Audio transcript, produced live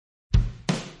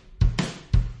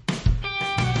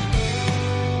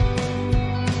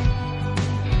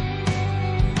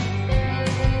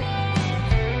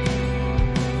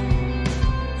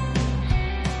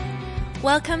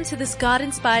Welcome to this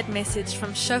God-inspired message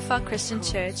from Shofar Christian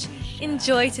Church.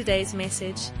 Enjoy today's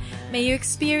message. May you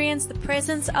experience the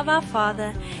presence of our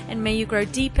Father, and may you grow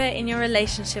deeper in your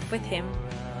relationship with Him.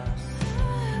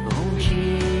 Oh,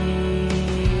 Jesus,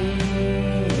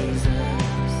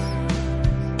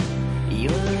 your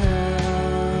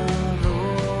love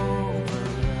over us.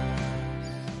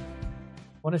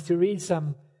 I want us to read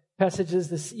some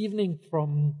passages this evening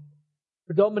from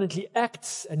predominantly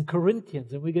Acts and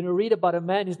Corinthians. And we're going to read about a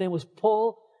man, his name was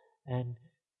Paul. And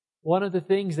one of the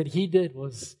things that he did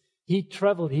was he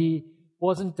traveled. He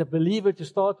wasn't a believer to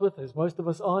start with, as most of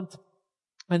us aren't.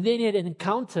 And then he had an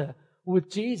encounter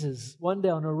with Jesus one day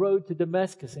on a road to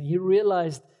Damascus. And he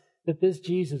realized that this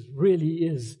Jesus really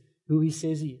is who he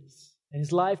says he is. And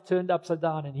his life turned upside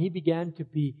down, and he began to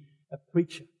be a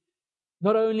preacher.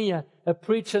 Not only a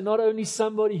preacher, not only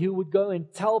somebody who would go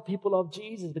and tell people of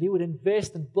Jesus, but he would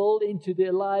invest and build into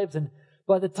their lives. And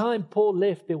by the time Paul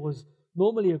left, there was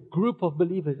normally a group of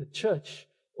believers, a church,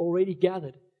 already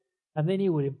gathered. And then he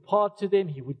would impart to them,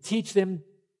 he would teach them.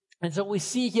 And so we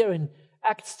see here in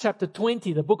Acts chapter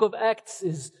 20, the book of Acts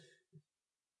is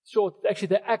short, actually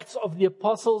the Acts of the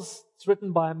Apostles. It's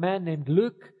written by a man named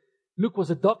Luke. Luke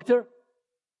was a doctor.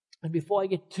 And before I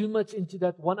get too much into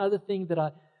that, one other thing that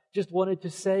I just wanted to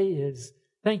say is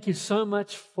thank you so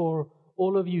much for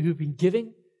all of you who've been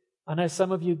giving. I know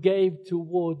some of you gave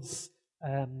towards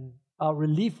our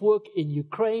relief work in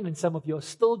Ukraine, and some of you are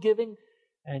still giving,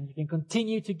 and you can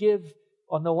continue to give.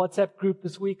 On the WhatsApp group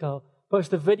this week, I'll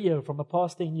post a video from a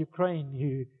pastor in Ukraine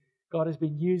who God has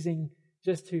been using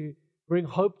just to bring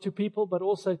hope to people, but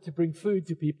also to bring food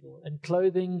to people and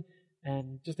clothing,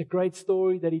 and just a great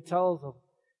story that he tells of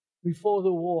before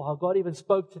the war, how God even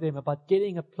spoke to them about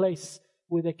getting a place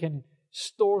where they can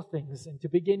store things and to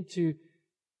begin to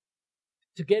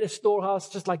get a storehouse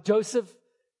just like Joseph,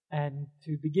 and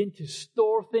to begin to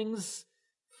store things,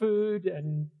 food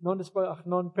and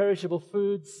non-perishable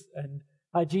foods and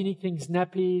hygienic things,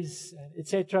 nappies,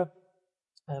 etc.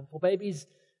 For babies.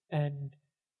 And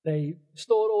they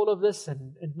stored all of this,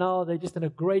 and now they're just in a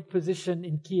great position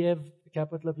in Kiev, the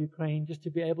capital of Ukraine, just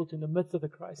to be able to, in the midst of the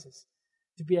crisis,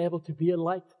 to be able to be a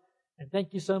light. And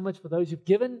thank you so much for those who've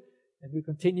given, and we're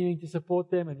continuing to support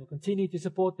them, and we'll continue to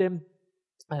support them.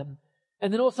 And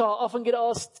then also I often get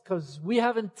asked, because we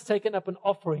haven't taken up an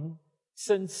offering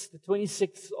since the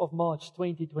 26th of March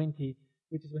 2020,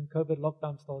 which is when COVID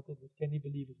lockdown started, which can you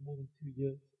believe is more than 2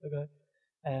 years ago.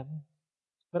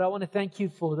 But I want to thank you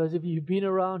for those of you who've been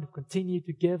around, who continue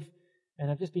to give, and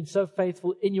have just been so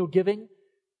faithful in your giving.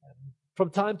 From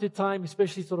time to time,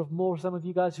 especially sort of more some of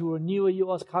you guys who are newer,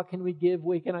 you ask, how can we give?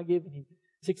 Where can I give? And you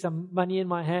stick some money in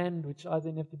my hand, which I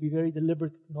then have to be very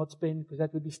deliberate to not spend, because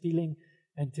that would be stealing,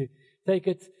 and to take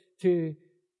it to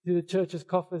the church's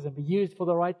coffers and be used for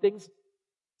the right things.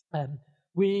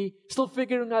 We're still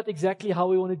figuring out exactly how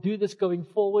we want to do this going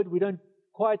forward. We don't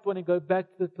quite want to go back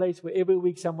to the place where every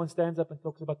week someone stands up and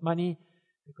talks about money,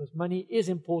 because money is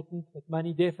important, but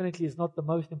money definitely is not the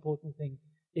most important thing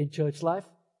in church life,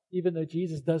 even though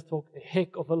Jesus does talk a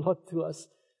heck of a lot to us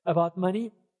about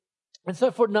money. And so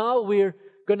for now, we're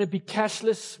going to be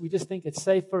cashless. We just think it's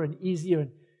safer and easier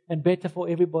and better for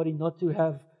everybody not to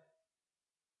have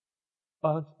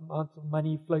amounts of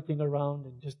money floating around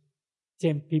and just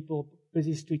tempt people,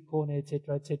 busy street corner,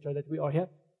 etc., that we are here.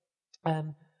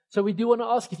 So we do want to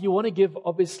ask, if you want to give,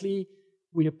 obviously,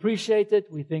 we appreciate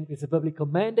it. We think there's a biblical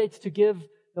mandate to give.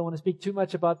 Don't want to speak too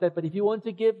much about that. But if you want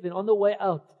to give, then on the way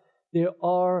out, there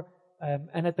are,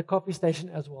 and at the coffee station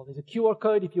as well, there's a QR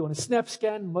code if you want to snap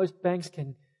scan. Most banks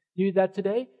can do that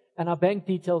today. And our bank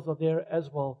details are there as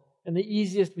well. And the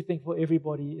easiest, we think, for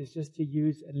everybody is just to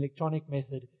use an electronic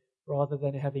method rather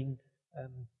than having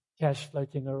cash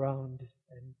floating around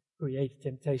and create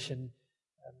temptation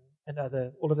and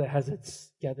all of the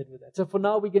hazards gathered with that. So for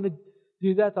now, we're going to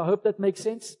do that. I hope that makes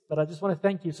sense. But I just want to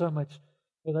thank you so much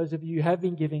for those of you who have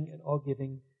been giving and are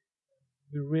giving.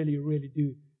 We really, really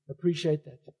do appreciate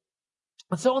that.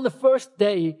 And so on the first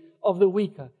day of the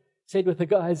week, I said with the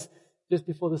guys just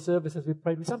before the service as we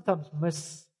prayed, we sometimes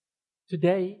miss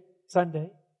today, Sunday,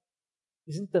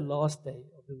 isn't the last day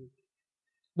of the week.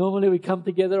 Normally we come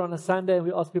together on a Sunday and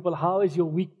we ask people, how has your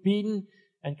week been?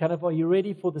 And kind of, are you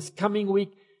ready for this coming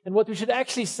week? And what we should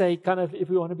actually say, kind of, if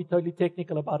we want to be totally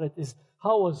technical about it, is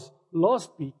how was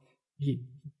last week been?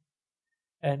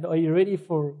 And are you ready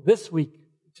for this week,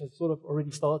 which has sort of already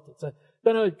started? So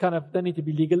don't need to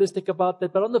be legalistic about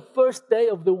that. But on the first day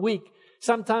of the week,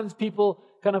 sometimes people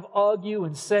kind of argue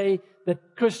and say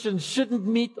that Christians shouldn't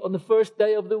meet on the first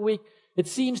day of the week. It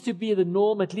seems to be the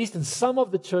norm, at least in some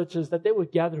of the churches, that there were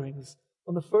gatherings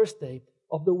on the first day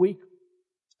of the week.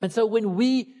 And so when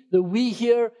the we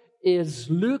here is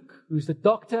Luke, who's the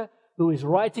doctor, who is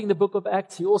writing the book of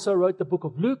Acts. He also wrote the book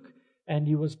of Luke, and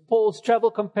he was Paul's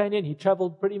travel companion. He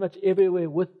traveled pretty much everywhere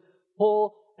with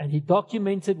Paul, and he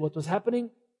documented what was happening.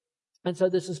 And so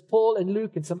this is Paul and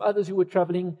Luke and some others who were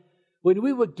traveling when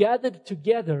we were gathered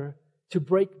together to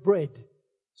break bread.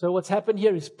 So what's happened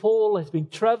here is Paul has been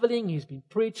traveling, he's been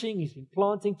preaching, he's been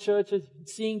planting churches, he's been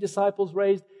seeing disciples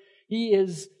raised. He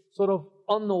is sort of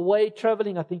on the way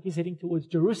traveling. I think he's heading towards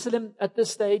Jerusalem at this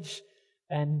stage.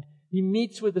 And he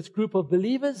meets with this group of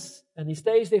believers, and he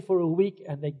stays there for a week,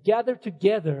 and they gather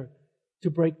together to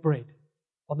break bread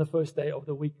on the first day of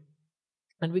the week.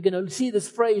 And we're going to see this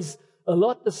phrase a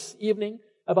lot this evening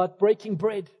about breaking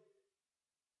bread.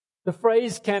 The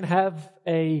phrase can have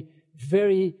a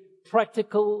very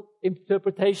practical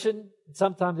interpretation.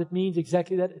 Sometimes it means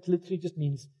exactly that. It literally just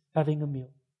means having a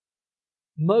meal.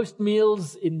 Most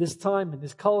meals in this time, in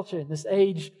this culture, in this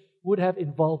age, would have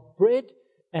involved bread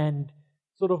and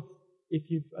sort of,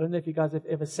 I don't know if you guys have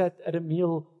ever sat at a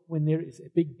meal when there is a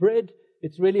big bread.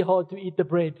 It's really hard to eat the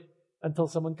bread until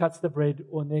someone cuts the bread,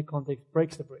 or in their context,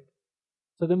 breaks the bread.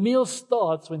 So the meal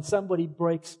starts when somebody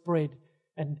breaks bread.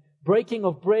 And breaking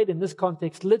of bread in this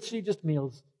context literally just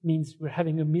means we're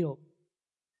having a meal.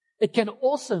 It can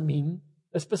also mean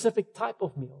a specific type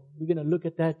of meal. We're going to look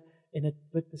at that in a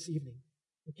bit this evening.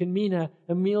 It can mean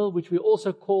a meal which we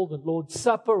also call the Lord's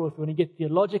Supper, or if we want to get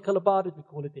theological about it, we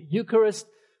call it the Eucharist,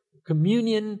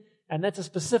 communion, and that's a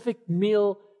specific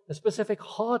meal, a specific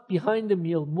heart behind the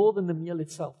meal, more than the meal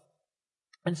itself.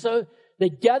 And so they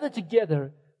gather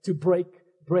together to break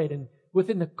bread. And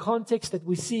within the context that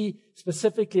we see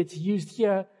specifically, it's used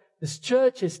here, this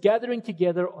church is gathering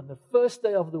together on the first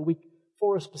day of the week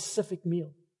for a specific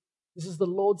meal. This is the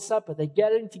Lord's Supper. They're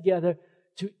gathering together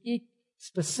to eat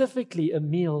specifically a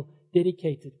meal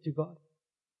dedicated to God.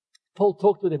 Paul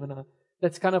talked with them, and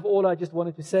that's kind of all I just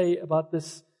wanted to say about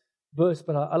this verse,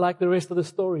 but I like the rest of the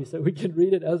story, so we can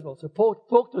read it as well. So Paul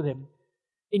talked with them,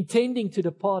 intending to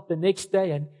depart the next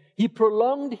day, and he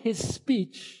prolonged his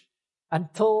speech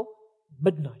until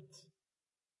midnight.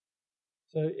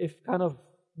 So if kind of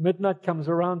midnight comes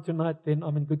around tonight, then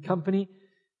I'm in good company.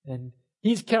 And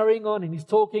he's carrying on, and he's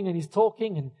talking,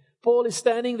 and Paul is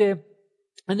standing there.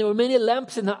 And there were many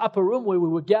lamps in the upper room where we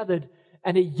were gathered,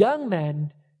 and a young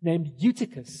man named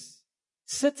Eutychus,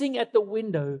 sitting at the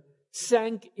window,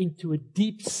 sank into a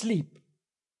deep sleep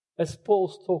as Paul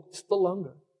talked still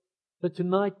longer. So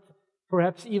tonight,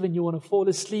 perhaps even you want to fall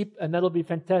asleep, and that'll be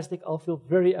fantastic. I'll feel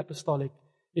very apostolic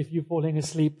if you're falling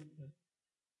asleep.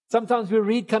 Sometimes we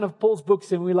read kind of Paul's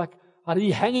books and we're like, are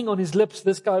he hanging on his lips?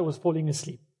 This guy was falling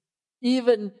asleep.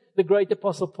 Even the great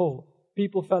apostle Paul,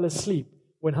 people fell asleep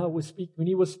when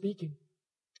he was speaking.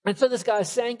 And so this guy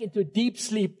sank into a deep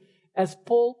sleep as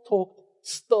Paul talked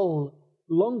still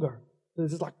longer. So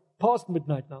this is like past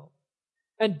midnight now.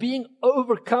 And being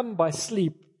overcome by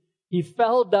sleep, he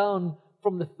fell down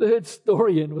from the third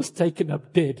story and was taken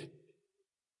up dead.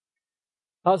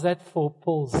 How's that for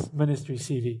Paul's ministry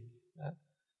CV?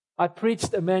 I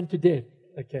preached a man to death.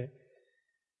 Okay.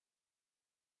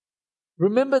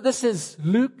 Remember, this is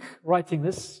Luke writing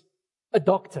this, a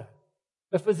doctor,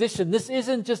 a physician. This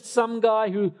isn't just some guy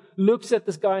who looks at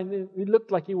this guy and he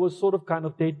looked like he was sort of kind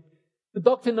of dead. The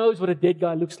doctor knows what a dead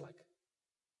guy looks like.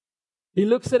 He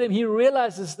looks at him, he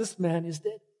realizes this man is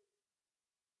dead.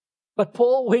 But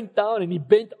Paul went down and he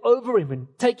bent over him and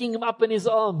taking him up in his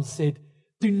arms said,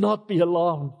 "Do not be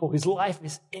alarmed, for his life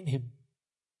is in him."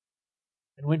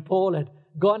 And when Paul had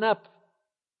gone up,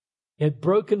 he had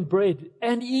broken bread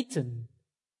and eaten,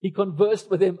 he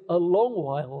conversed with him a long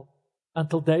while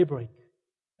until daybreak,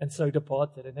 and so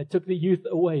departed. And they took the youth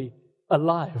away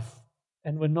alive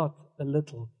and were not a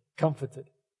little comforted.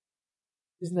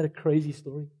 Isn't that a crazy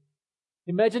story?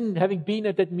 Imagine having been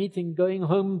at that meeting, going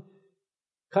home,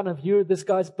 kind of you're this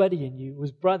guy's buddy and you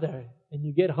his brother, and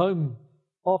you get home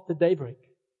after daybreak.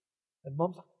 And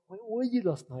mom's like, "Where were you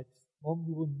last night?" "Mom,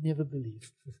 you will never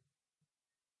believe."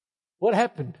 What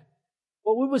happened?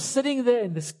 Well, we were sitting there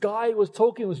and this guy was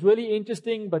talking. It was really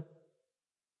interesting, but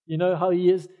you know how he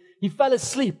is. He fell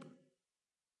asleep.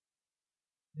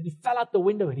 And he fell out the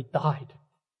window and he died.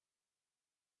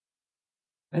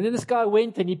 And then this guy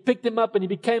went and he picked him up and he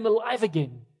became alive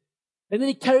again. And then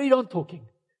he carried on talking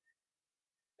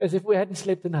as if we hadn't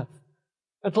slept enough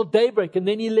until daybreak, and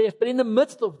then he left. But in the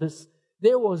midst of this,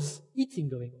 there was eating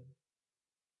going on.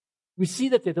 We see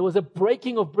that there was a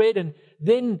breaking of bread, and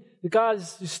then the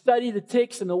guys who study the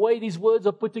text and the way these words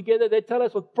are put together, they tell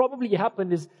us what probably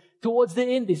happened is towards the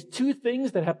end, there's two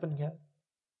things that happen here.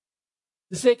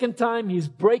 The second time, he's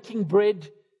breaking bread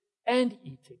and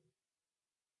eating.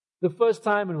 The first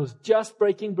time it was just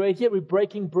breaking bread. Here we're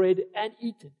breaking bread and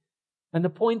eating. And the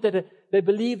point that they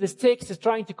believe this text is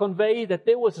trying to convey that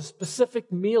there was a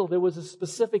specific meal, there was a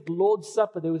specific Lord's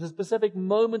Supper, there was a specific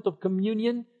moment of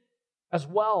communion as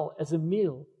well as a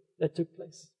meal that took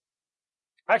place.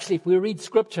 Actually, if we read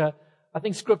Scripture, I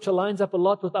think Scripture lines up a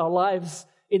lot with our lives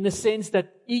in the sense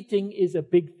that eating is a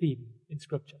big theme in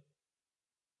Scripture.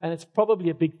 And it's probably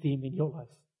a big theme in your life.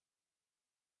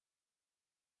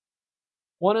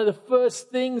 One of the first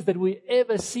things that we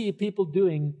ever see people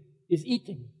doing is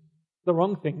eating. The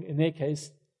wrong thing in their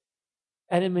case.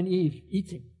 Adam and Eve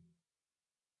eating.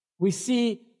 We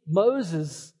see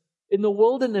Moses in the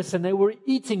wilderness and they were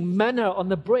eating manna on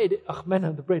the bread. Manna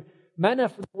on the bread. Manna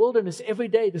from the wilderness every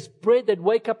day. This bread, they'd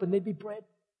wake up and there'd be bread.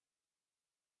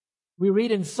 We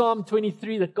read in Psalm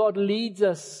 23 that God leads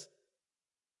us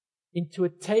into a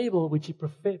table which He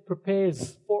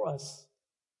prepares for us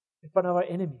in front of our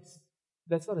enemies.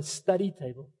 That's not a study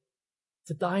table.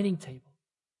 It's a dining table.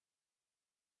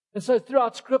 And so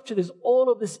throughout Scripture, there's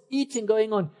all of this eating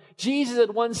going on. Jesus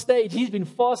at one stage, He's been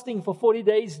fasting for 40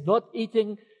 days, not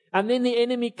eating. And then the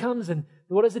enemy comes and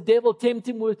what does the devil tempt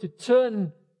Him with? To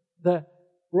turn the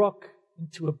rock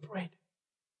into a bread.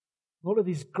 All of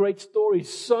these great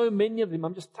stories, so many of them,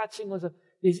 I'm just touching on.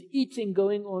 There's eating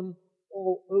going on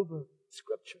all over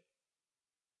Scripture.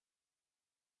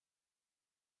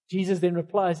 Jesus then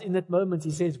replies in that moment,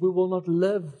 He says, we will not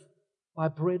live by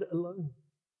bread alone.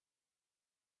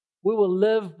 We will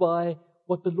live by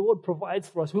what the Lord provides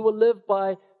for us. We will live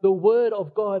by the Word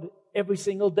of God every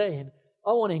single day. And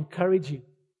I want to encourage you.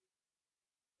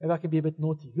 Maybe I can be a bit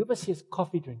naughty. Who of us here is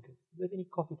coffee drinkers? Do you have any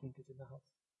coffee drinkers in the house?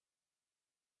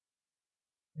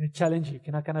 I'm going to challenge you.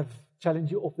 Can I kind of challenge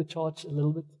you off the charts a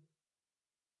little bit?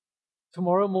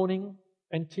 Tomorrow morning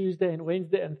and Tuesday and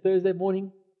Wednesday and Thursday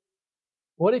morning,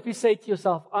 what if you say to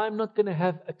yourself, I'm not going to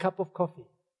have a cup of coffee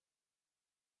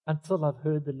until I've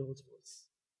heard the Lord's voice?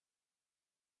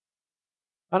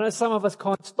 I know some of us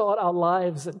can't start our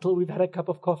lives until we've had a cup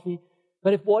of coffee.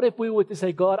 But what if we were to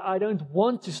say, God, I don't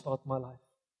want to start my life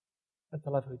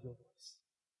until I've heard your voice.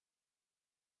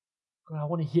 God, I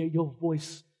want to hear your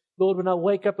voice. Lord, when I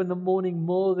wake up in the morning,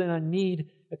 more than I need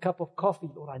a cup of coffee,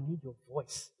 Lord, I need your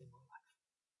voice in my life.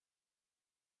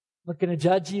 I'm not going to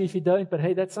judge you if you don't, but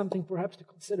hey, that's something perhaps to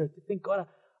consider. To think, God,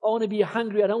 I want to be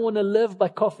hungry. I don't want to live by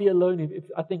coffee alone.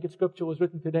 I think if Scripture was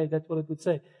written today, that's what it would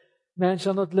say. Man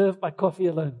shall not live by coffee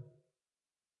alone,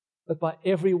 but by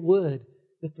every word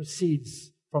that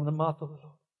proceeds from the mouth of the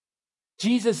Lord.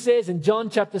 Jesus says in John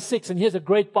chapter 6, and here's a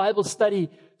great Bible study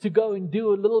to go and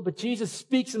do a little bit. Jesus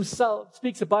speaks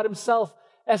about Himself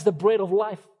as the bread of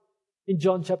life in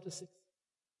John chapter 6.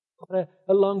 Quite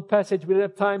a long passage. We don't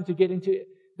have time to get into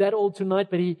that all tonight,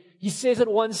 but he says at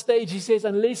one stage, He says,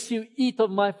 unless you eat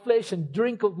of my flesh and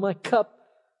drink of my cup,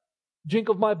 drink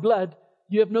of my blood,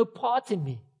 you have no part in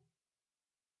me.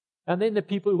 And then the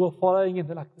people who are following Him,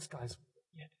 they're like, this guy's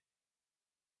weird.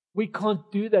 We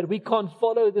can't do that. We can't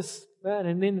follow this man.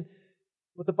 And then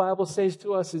what the Bible says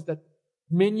to us is that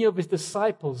many of His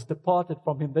disciples departed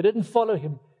from Him. They didn't follow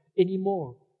Him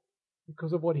anymore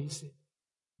because of what He said.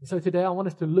 And so today I want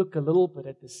us to look a little bit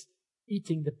at this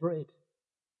eating the bread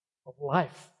of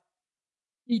life,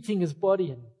 eating His body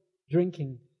and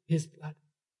drinking His blood.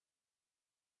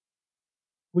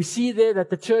 We see there that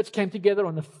the church came together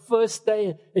on the first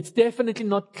day. It's definitely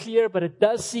not clear, but it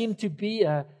does seem to be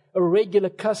a regular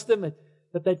custom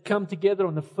that they'd come together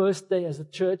on the first day as a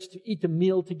church to eat a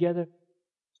meal together.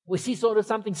 We see sort of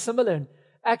something similar in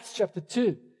Acts chapter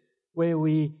 2, where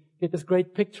we get this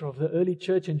great picture of the early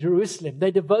church in Jerusalem.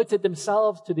 They devoted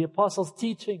themselves to the apostles'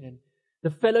 teaching and the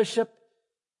fellowship,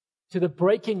 to the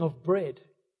breaking of bread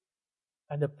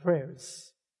and the prayers.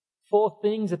 4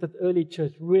 things that the early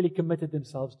church really committed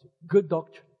themselves to. Good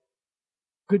doctrine,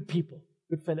 good people,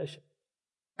 good fellowship,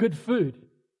 good food,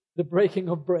 the breaking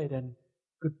of bread, and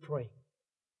good praying.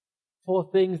 4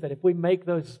 things that if we make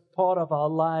those part of our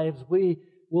lives, we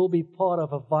will be part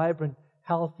of a vibrant,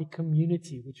 healthy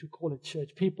community, which we call a church.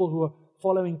 People who are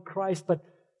following Christ. But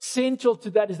central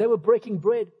to that is they were breaking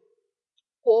bread.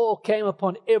 Awe came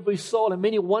upon every soul, and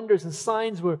many wonders and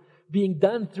signs were being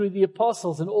done through the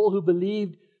apostles, and all who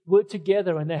believed were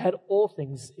together, and they had all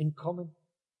things in common.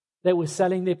 They were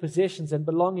selling their possessions and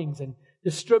belongings and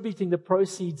distributing the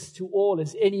proceeds to all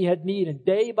as any had need, and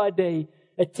day by day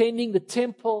attending the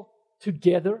temple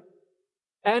together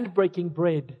and breaking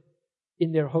bread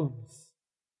in their homes.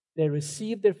 They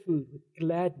received their food with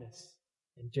gladness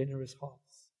and generous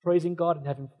hearts, praising God and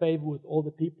having favor with all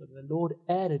the people. And the Lord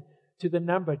added to the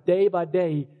number day by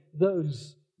day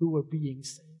those who were being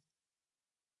saved.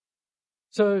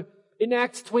 So in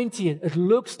Acts 20, it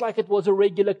looks like it was a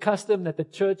regular custom that the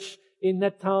church in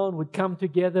that town would come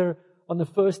together on the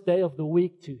first day of the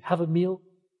week to have a meal.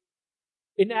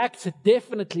 In Acts, it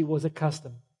definitely was a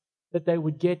custom that they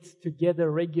would get together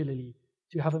regularly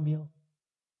to have a meal.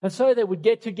 And so they would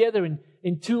get together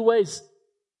in two ways.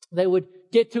 They would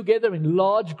get together in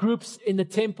large groups in the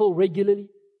temple regularly.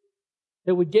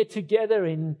 They would get together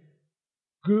in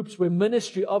groups where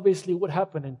ministry obviously would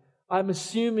happen. And I'm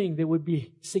assuming there would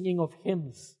be singing of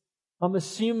hymns. I'm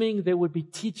assuming there would be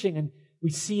teaching. And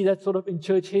we see that sort of in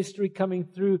church history coming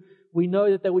through. We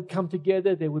know that they would come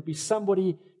together. There would be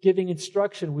somebody giving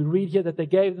instruction. We read here that they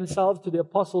gave themselves to the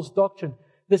apostles' doctrine.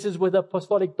 This is where the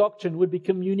apostolic doctrine would be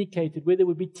communicated, where there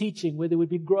would be teaching, where there would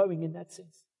be growing in that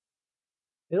sense.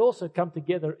 They'd also come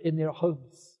together in their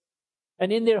homes.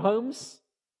 And in their homes,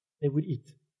 they would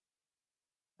eat.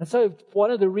 And so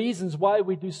one of the reasons why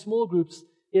we do small groups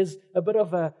is a bit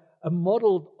of a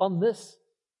model on this.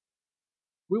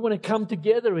 We want to come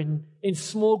together in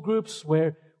small groups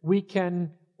where we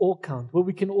can all count, where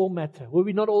we can all matter, where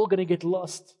we're not all going to get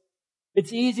lost.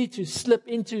 It's easy to slip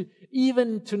into,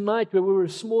 even tonight where we were a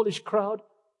smallish crowd,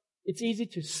 it's easy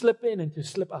to slip in and to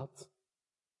slip out.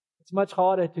 It's much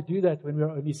harder to do that when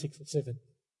we're only 6 or 7.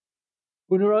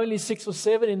 When we're only 6 or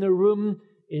 7 in the room,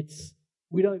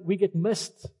 we get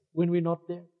missed when we're not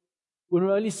there. When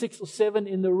we're only 6 or 7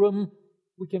 in the room,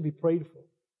 we can be prayed for.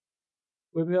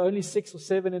 When we're only 6 or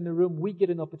 7 in the room, we get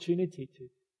an opportunity to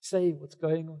say what's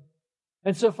going on.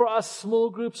 And so for us, small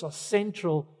groups are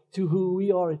central to who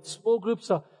we are. Small groups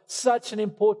are such an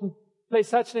important place,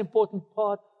 such an important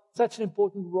part, such an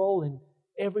important role in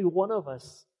every one of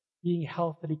us being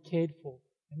healthily cared for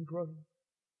and growing.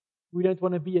 We don't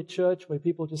want to be a church where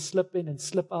people just slip in and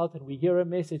slip out and we hear a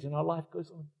message and our life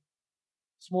goes on.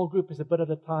 Small group is a bit of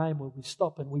a time where we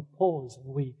stop and we pause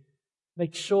and we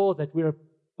make sure that we're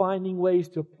finding ways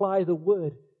to apply the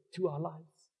word to our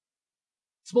lives.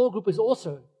 Small group is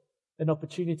also an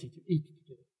opportunity to eat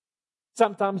together.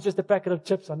 Sometimes just a packet of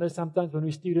chips. I know sometimes when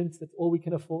we're students, that's all we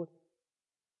can afford.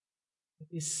 But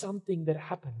there's something that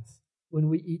happens when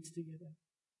we eat together.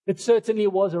 It certainly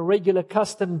was a regular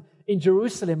custom in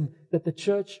Jerusalem that the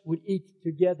church would eat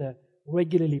together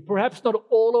regularly. Perhaps not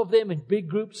all of them in big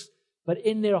groups, but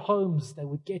in their homes they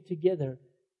would get together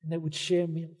and they would share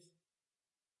meals.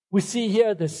 We see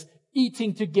here this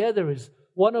eating together is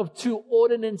one of 2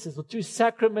 ordinances or 2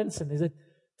 sacraments, and there's a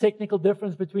technical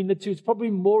difference between the 2. It's probably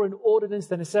more an ordinance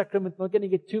than a sacrament. I'm not going to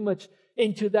get too much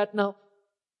into that now.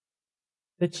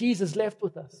 That Jesus left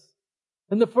with us.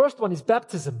 And the first one is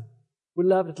baptism. We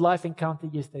loved at Life Encounter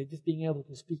yesterday, just being able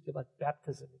to speak about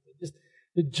baptism. Just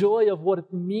the joy of what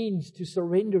it means to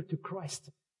surrender to Christ.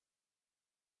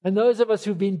 And those of us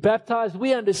who've been baptized,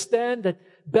 we understand that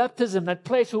baptism, that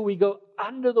place where we go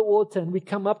under the water and we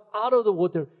come up out of the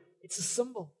water, it's a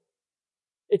symbol.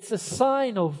 It's a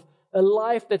sign of a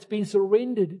life that's been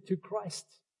surrendered to Christ.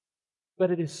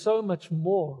 But it is so much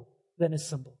more than a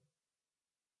symbol.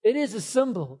 It is a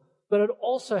symbol, but it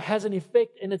also has an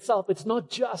effect in itself. It's not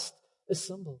just a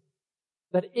symbol.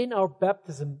 That in our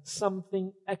baptism,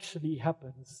 something actually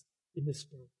happens in the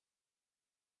Spirit.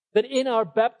 That in our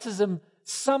baptism,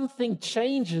 something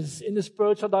changes in the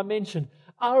spiritual dimension.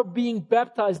 Our being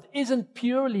baptized isn't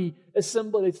purely a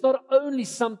symbol. It's not only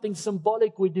something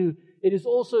symbolic we do. It is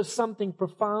also something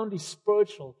profoundly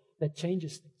spiritual that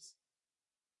changes things.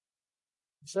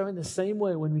 So in the same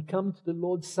way, when we come to the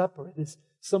Lord's Supper, it is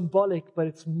symbolic, but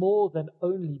it's more than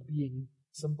only being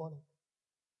symbolic.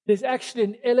 There's actually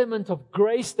an element of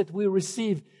grace that we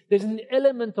receive. There's an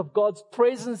element of God's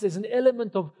presence. There's an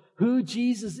element of who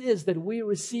Jesus is that we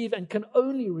receive and can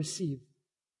only receive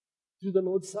through the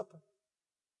Lord's Supper.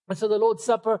 And so the Lord's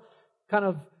Supper,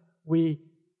 we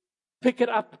pick it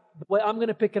up. Well, I'm going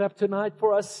to pick it up tonight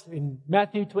for us in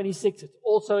Matthew 26. It's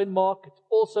also in Mark. It's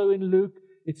also in Luke.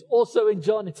 It's also in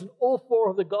John. It's in all 4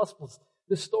 of the Gospels.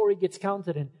 The story gets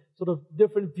counted in sort of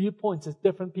different viewpoints as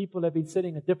different people have been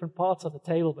sitting at different parts of the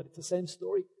table, but it's the same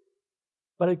story.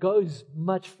 But it goes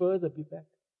much further back.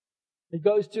 It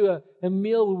goes to a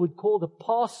meal we would call the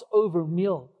Passover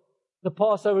meal. The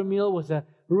Passover meal was a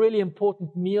really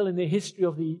important meal in the history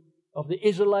of the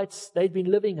Israelites. They'd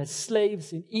been living as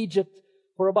slaves in Egypt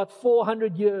for about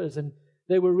 400 years, and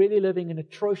they were really living in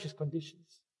atrocious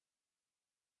conditions,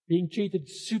 being treated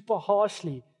super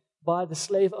harshly by the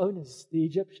slave owners, the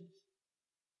Egyptians.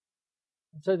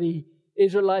 And so the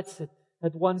Israelites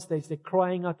at one stage, they're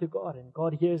crying out to God, and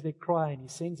God hears their cry, and He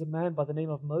sends a man by the name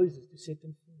of Moses to set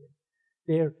them free.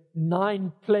 There are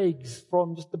 9 plagues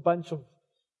from just a bunch of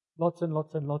lots and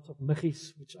lots and lots of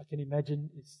michis, which I can imagine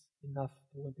is enough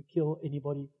to want to kill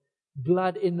anybody.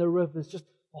 Blood in the rivers, just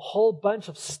a whole bunch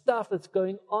of stuff that's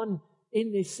going on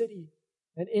in their city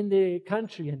and in their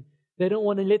country, and they don't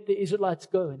want to let the Israelites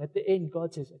go. And at the end,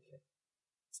 God says, okay,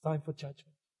 it's time for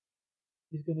judgment.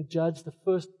 He's going to judge the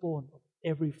firstborn of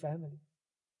every family.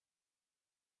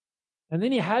 And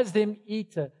then He has them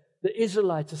eat, the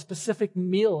Israelites, a specific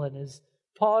meal, and as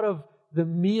part of the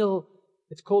meal,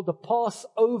 it's called the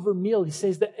Passover meal. He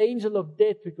says the angel of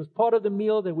death, because part of the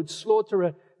meal, they would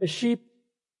slaughter a sheep,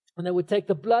 and they would take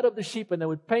the blood of the sheep and they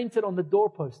would paint it on the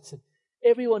doorposts. And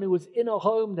everyone who was in a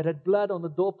home that had blood on the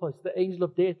doorpost, the angel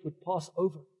of death would pass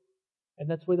over. And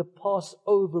that's where the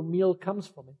Passover meal comes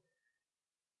from. And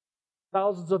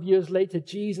thousands of years later,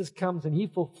 Jesus comes and He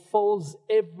fulfills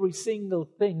every single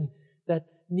thing that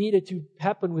needed to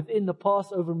happen within the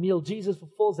Passover meal. Jesus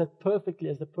fulfills that perfectly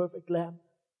as the perfect lamb.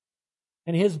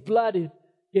 And His blood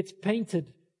gets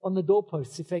painted on the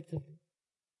doorposts effectively.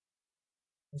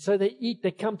 And so they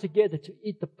come together to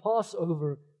eat the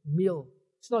Passover meal.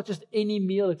 It's not just any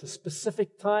meal, it's a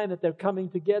specific time that they're coming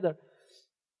together.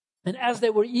 And as they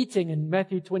were eating in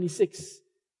Matthew 26,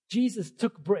 Jesus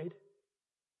took bread.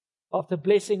 After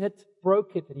blessing it,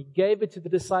 broke it, and He gave it to the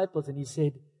disciples, and He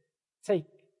said, take,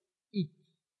 eat.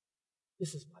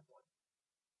 This is my body.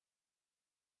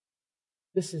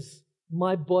 This is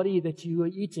my body that you are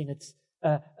eating. It's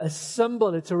a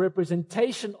symbol, it's a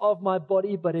representation of my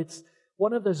body, but it's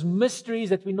one of those mysteries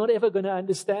that we're not ever going to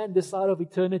understand this side of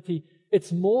eternity.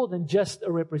 It's more than just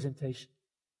a representation.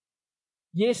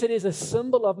 Yes, it is a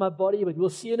symbol of my body, but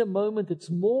we'll see in a moment it's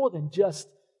more than just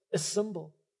a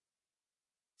symbol.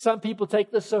 Some people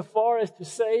take this so far as to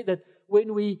say that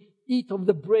when we eat of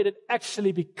the bread, it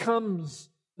actually becomes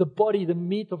the body, the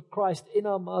meat of Christ in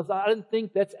our mouths. I don't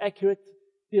think that's accurate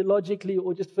theologically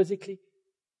or just physically.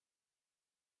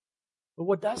 But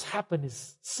what does happen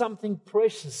is something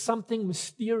precious, something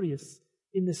mysterious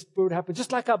in the Spirit happens.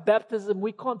 Just like our baptism,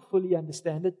 we can't fully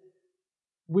understand it.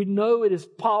 We know it is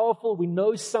powerful. We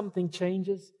know something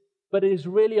changes. But it is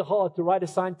really hard to write a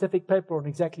scientific paper on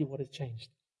exactly what has changed.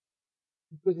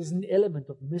 Because there's an element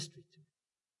of mystery to it.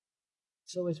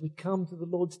 So as we come to the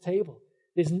Lord's table,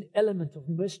 there's an element of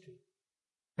mystery.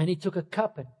 And He took a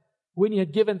cup, and when He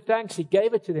had given thanks, He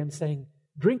gave it to them, saying,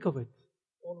 drink of it,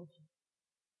 all of you.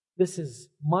 This is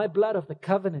my blood of the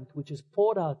covenant, which is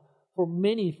poured out for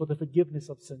many for the forgiveness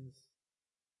of sins.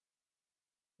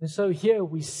 And so here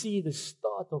we see the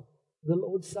start of the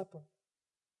Lord's Supper.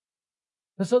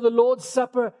 And so the Lord's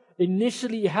Supper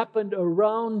initially happened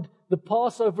around the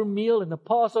Passover meal, and the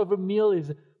Passover meal is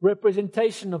a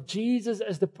representation of Jesus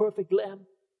as the perfect lamb.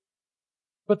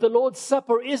 But the Lord's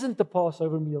Supper isn't the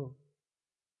Passover meal.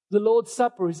 The Lord's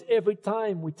Supper is every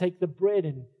time we take the bread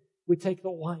and we take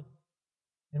the wine.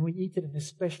 And we eat it in a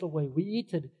special way. We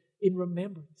eat it in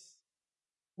remembrance.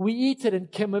 We eat it in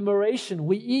commemoration.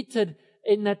 We eat it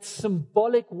in that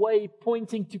symbolic way,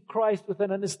 pointing to Christ with an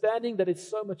understanding that it's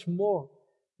so much more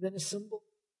than a symbol.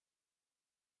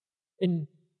 In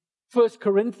 1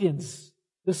 Corinthians,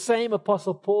 the same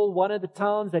Apostle Paul, one of the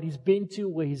towns that he's been to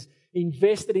where he's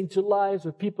invested into lives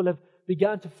where people have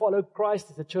begun to follow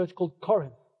Christ, is a church called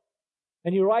Corinth.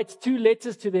 And he writes 2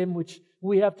 letters to them, which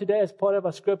we have today as part of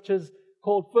our scriptures,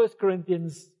 called 1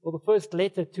 Corinthians, or the first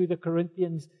letter to the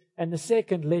Corinthians, and the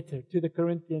second letter to the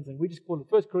Corinthians, and we just call it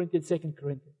 1 Corinthians, 2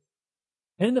 Corinthians.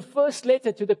 And in the first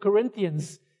letter to the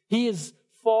Corinthians, he is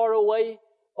far away.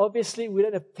 Obviously, we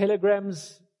don't have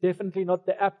telegrams, definitely not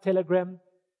the app Telegram,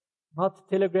 not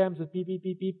telegrams with beep, beep,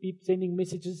 beep, beep, beep, sending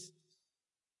messages.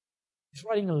 He's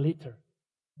writing a letter.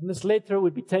 And this letter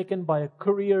would be taken by a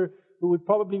courier who would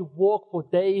probably walk for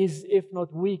days, if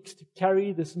not weeks, to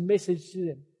carry this message to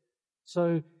them.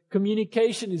 So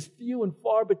communication is few and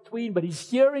far between, but he's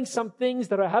hearing some things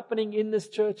that are happening in this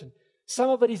church. And some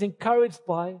of it he's encouraged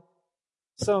by,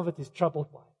 some of it he's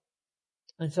troubled by.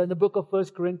 And so in the book of 1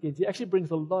 Corinthians, he actually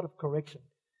brings a lot of correction.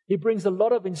 He brings a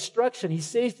lot of instruction. He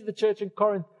says to the church in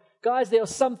Corinth, guys, there are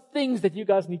some things that you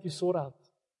guys need to sort out.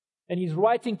 And he's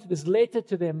writing to this letter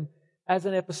to them as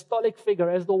an apostolic figure,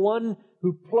 as the one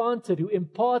who planted, who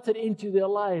imparted into their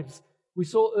lives. We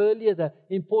saw earlier the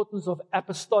importance of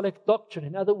apostolic doctrine.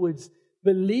 In other words,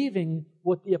 believing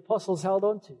what the apostles held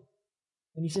on to.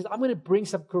 And he says, I'm going to bring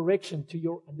some correction to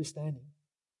your understanding.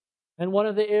 And one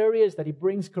of the areas that he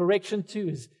brings correction to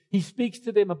is he speaks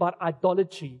to them about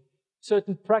idolatry,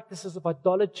 certain practices of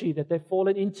idolatry that they've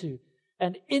fallen into.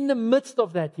 And in the midst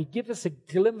of that, he gives us a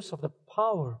glimpse of the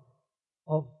power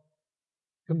of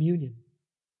communion,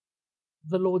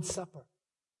 the Lord's Supper.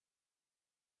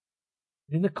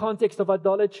 In the context of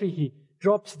idolatry, he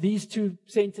drops these 2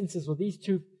 sentences, or these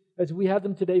 2, as we have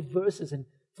them today, verses in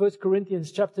 1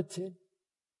 Corinthians chapter 10.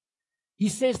 He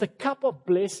says the cup of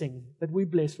blessing that we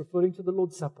bless, referring to the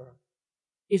Lord's Supper,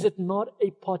 is it not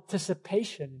a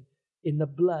participation in the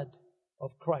blood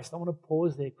of Christ? I want to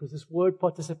pause there because this word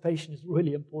participation is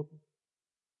really important.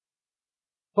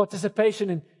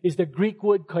 Participation is the Greek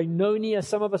word koinonia.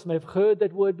 Some of us may have heard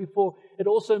that word before. It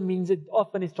also means, it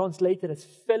often is translated as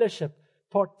fellowship,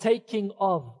 partaking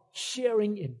of,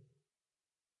 sharing in,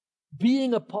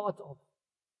 being a part of.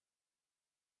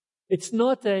 It's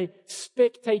not a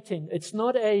spectating. It's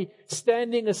not a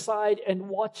standing aside and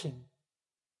watching.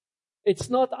 It's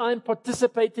not I'm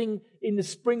participating in the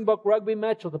Springbok rugby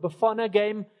match or the Bafana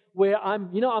game where I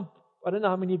don't know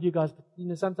how many of you guys, but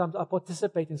sometimes I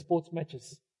participate in sports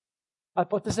matches. I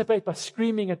participate by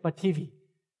screaming at my TV.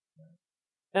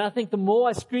 And I think the more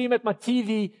I scream at my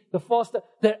TV, the faster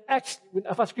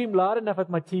if I scream loud enough at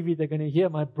my TV, they're going to hear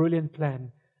my brilliant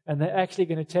plan. And they're actually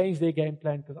going to change their game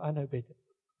plan because I know better.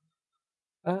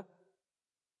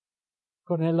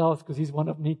 Cornel laughs because he's one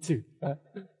of me too.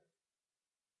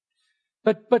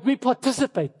 But we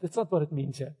participate. That's not what it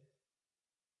means here.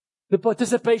 The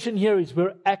participation here is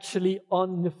we're actually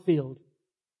on the field.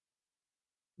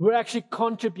 We're actually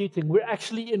contributing. We're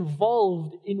actually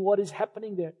involved in what is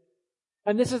happening there.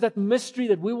 And this is that mystery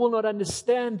that we will not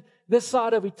understand this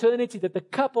side of eternity, that the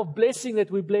cup of blessing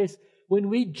that we bless, when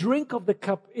we drink of the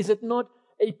cup, is it not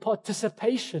a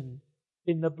participation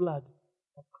in the blood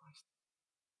of Christ?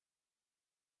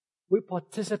 We're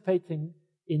participating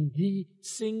in the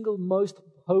single most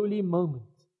holy moment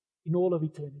in all of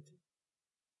eternity.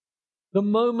 The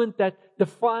moment that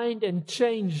defined and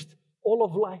changed all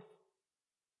of life.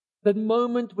 That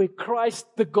moment where Christ,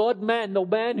 the God-man, the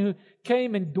man who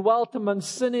came and dwelt among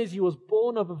sinners, he was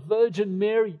born of a Virgin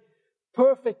Mary,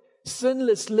 perfect,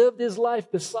 sinless, lived his life,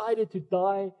 decided to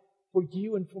die for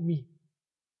you and for me.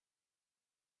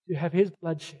 To have his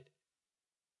blood shed.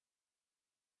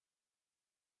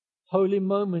 Holy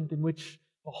moment in which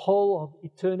the whole of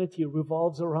eternity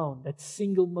revolves around that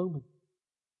single moment.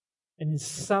 And in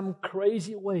some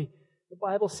crazy way, the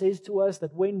Bible says to us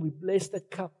that when we bless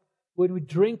that cup, when we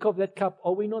drink of that cup,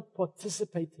 are we not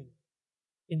participating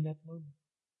in that moment?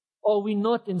 Are we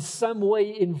not in some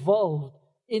way involved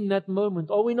in that moment?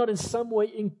 Are we not in some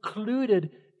way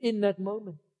included in that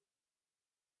moment?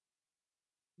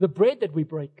 The bread that we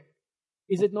break,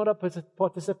 is it not a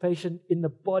participation in the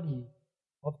body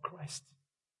of Christ?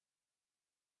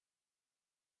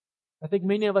 I think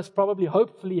many of us probably,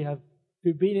 hopefully,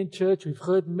 we've been in church, we've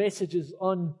heard messages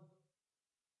on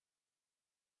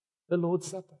the Lord's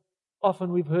Supper.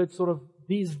 Often we've heard sort of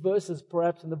these verses,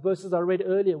 perhaps, and the verses I read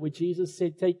earlier where Jesus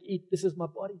said, take, eat, this is my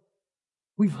body.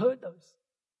 We've heard those.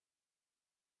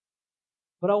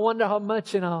 But I wonder how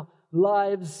much in our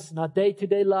lives, in our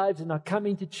day-to-day lives, in our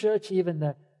coming to church even,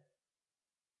 that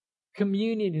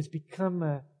communion has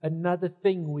become another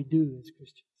thing we do as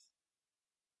Christians.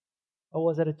 I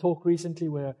was at a talk recently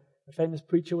where a famous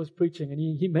preacher was preaching, and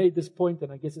he made this point,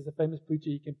 and I guess as a famous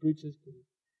preacher he can preach this, but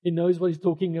he knows what he's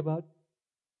talking about.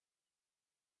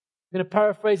 I'm going to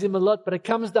paraphrase him a lot, but it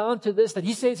comes down to this, that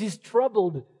he says he's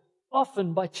troubled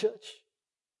often by church.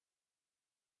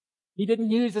 He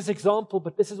didn't use this example,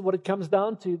 but this is what it comes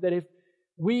down to, that if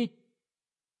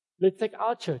let's take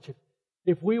our church,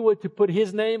 if we were to put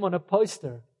his name on a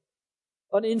poster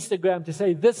on Instagram to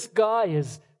say, this guy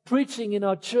is preaching in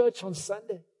our church on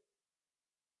Sunday,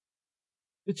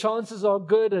 the chances are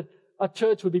good that our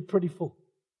church would be pretty full.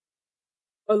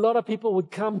 A lot of people would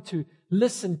come to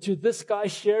listen to this guy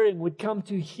sharing, would come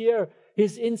to hear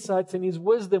his insights and his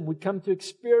wisdom, would come to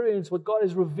experience what God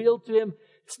has revealed to him.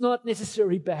 It's not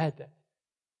necessarily bad.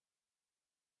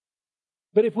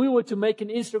 But if we were to make an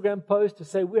Instagram post to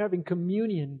say we're having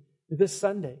communion this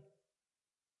Sunday,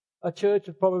 our church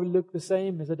would probably look the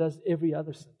same as it does every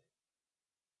other Sunday.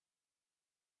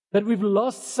 That we've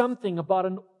lost something about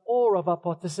an awe of our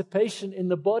participation in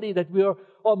the body, that we are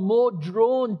more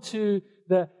drawn to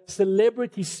the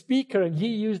celebrity speaker, and he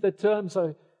used the term,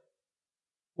 so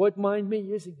won't mind me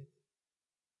using it.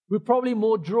 We're probably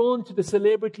more drawn to the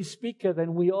celebrity speaker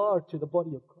than we are to the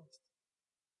body of Christ.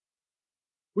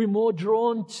 We're more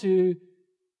drawn to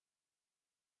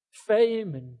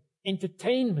fame and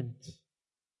entertainment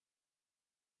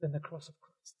than the cross of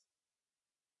Christ.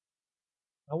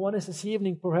 I want us this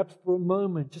evening, perhaps for a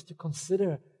moment, just to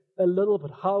consider a little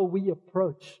bit how we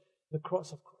approach the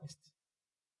cross of Christ.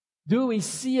 Do we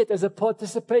see it as a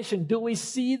participation? Do we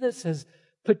see this as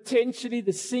potentially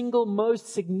the single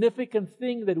most significant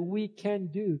thing that we can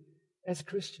do as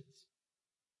Christians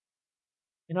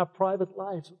in our private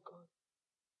lives with God?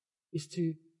 Is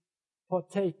to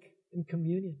partake in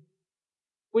communion.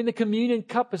 When the communion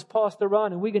cup is passed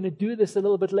around, and we're going to do this a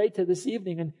little bit later this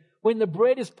evening, and when the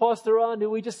bread is passed around, do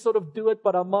we just sort of do it,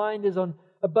 but our mind is on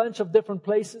a bunch of different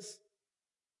places?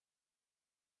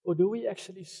 Or do we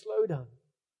actually slow down?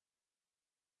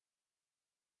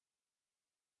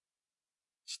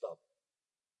 Stop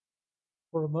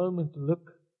for a moment to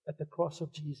look at the cross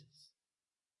of Jesus.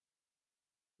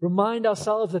 Remind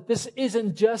ourselves that this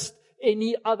isn't just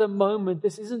any other moment.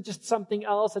 This isn't just something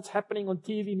else that's happening on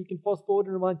TV and you can fast forward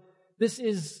and remind. This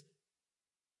is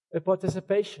a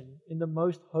participation in the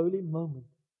most holy moment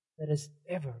that has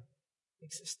ever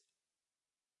existed.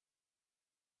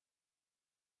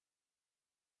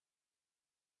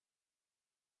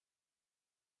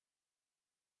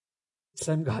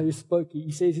 Some guy who spoke,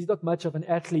 he says he's not much of an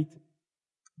athlete,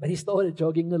 but he started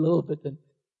jogging a little bit, and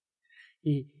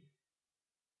he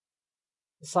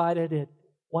decided that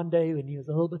one day when he was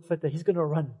a little bit fitter, he's going to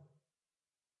run.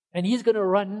 And he's going to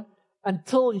run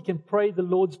until he can pray the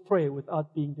Lord's Prayer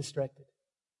without being distracted.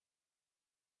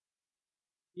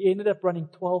 He ended up running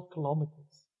 12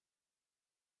 kilometers.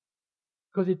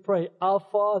 Because he'd pray, Our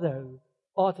Father, who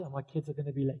art in... My kids are going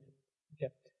to be late.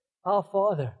 Okay. Our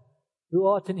Father, who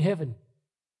art in heaven,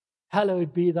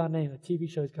 hallowed be thy name. A TV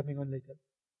show is coming on later.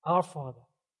 Our Father,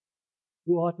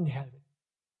 who art in heaven.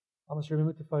 I must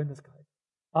remember to phone this guy.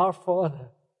 Our Father,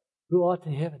 who art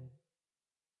in heaven.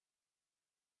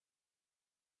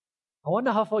 I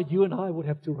wonder how far you and I would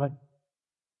have to run.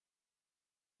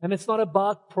 And it's not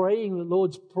about praying the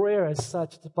Lord's Prayer as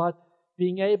such. It's about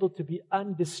being able to be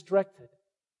undistracted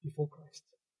before Christ.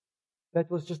 That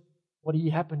was just what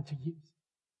He happened to use.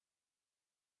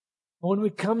 When we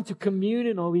come to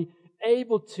communion, are we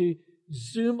able to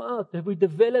zoom out? Have we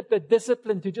developed a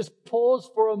discipline to just pause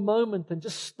for a moment and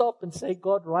just stop and say,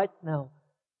 God, right now,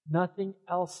 nothing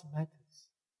else matters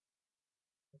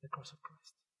but the cross of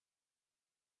Christ.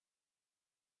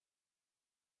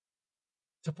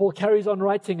 So Paul carries on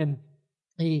writing, and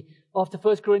he, after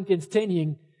 1 Corinthians 10, he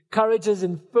encourages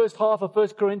in the first half of 1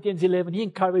 Corinthians 11, he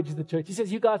encourages the church. He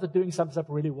says, you guys are doing some stuff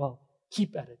really well.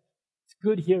 Keep at it. It's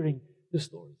good hearing the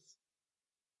stories.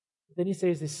 But then he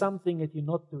says, there's something that you're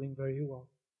not doing very well.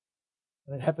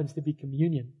 And it happens to be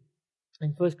communion.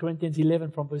 In 1 Corinthians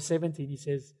 11 from verse 17, he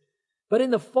says, but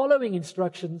in the following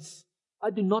instructions,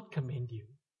 I do not commend you.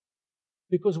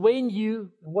 Because when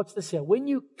you, and what's this here? When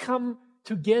you come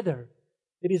together,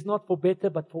 it is not for better,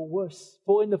 but for worse.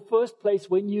 For in the first place,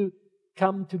 when you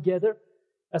come together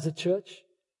as a church,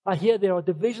 I hear there are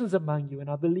divisions among you, and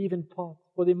I believe in part.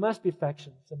 For there must be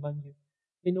factions among you,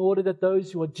 in order that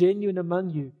those who are genuine among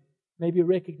you may be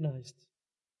recognized.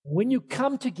 When you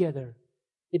come together,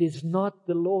 it is not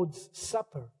the Lord's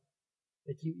Supper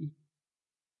that you eat.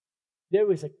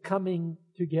 There is a coming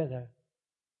together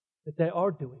that they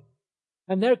are doing.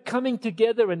 And they're coming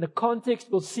together, and the context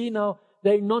we'll see now,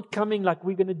 they're not coming like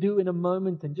we're going to do in a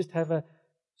moment and just have a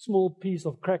small piece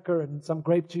of cracker and some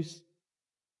grape juice.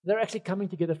 They're actually coming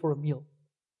together for a meal.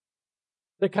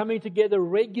 They're coming together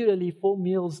regularly for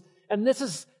meals. And this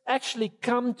has actually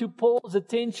come to Paul's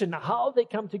attention, how they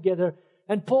come together.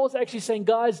 And Paul's actually saying,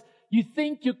 guys, you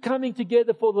think you're coming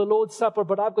together for the Lord's Supper,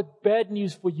 but I've got bad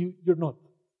news for you. You're not.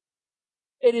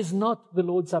 It is not the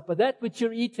Lord's Supper. That which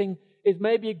you're eating is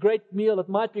maybe a great meal. It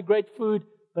might be great food,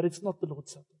 but it's not the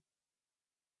Lord's Supper.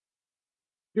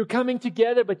 You're coming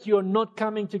together, but you're not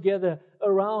coming together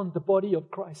around the body of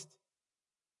Christ.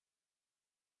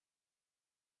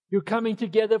 You're coming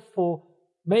together for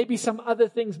maybe some other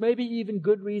things, maybe even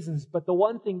good reasons. But the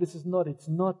one thing this is not, it's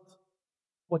not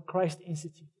what Christ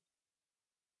instituted.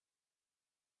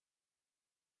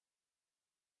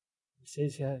 He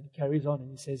says here, he carries on,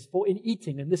 and he says, for in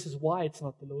eating, and this is why it's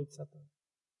not the Lord's Supper,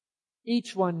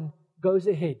 each one goes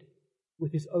ahead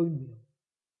with his own meal.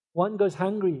 One goes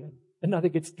hungry and another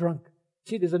gets drunk.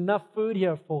 See, there's enough food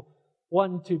here for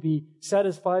one to be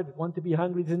satisfied, one to be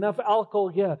hungry. There's enough alcohol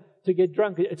here to get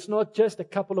drunk. It's not just a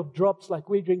couple of drops like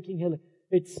we're drinking here.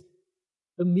 It's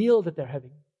a meal that they're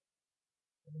having.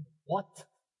 What?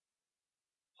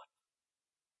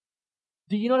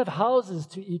 Do you not have houses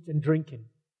to eat and drink in?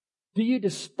 Do you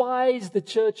despise the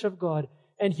church of God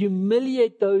and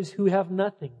humiliate those who have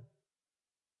nothing?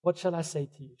 What shall I say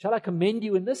to you? Shall I commend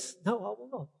you in this? No, I will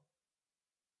not.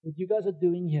 What you guys are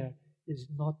doing here is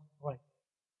not right.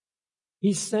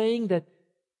 He's saying that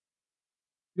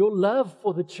your love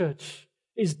for the church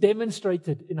is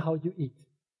demonstrated in how you eat.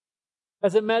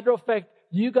 As a matter of fact,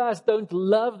 you guys don't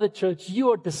love the church.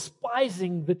 You are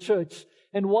despising the church.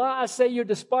 And why I say you're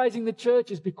despising the church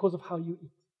is because of how you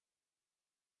eat.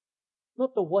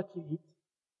 Not the what you eat,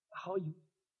 how you eat.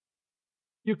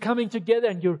 You're coming together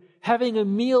and you're having a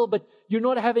meal, but you're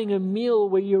not having a meal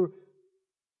where you're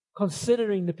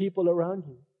considering the people around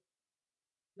you.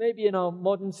 Maybe in our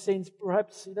modern sense,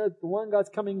 perhaps, the one guy's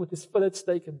coming with his fillet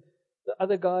steak and the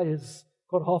other guy has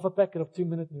got half a packet of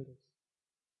 2-minute noodles.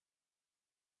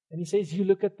 And he says, you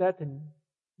look at that and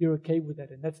you're okay with that,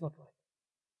 and that's not right.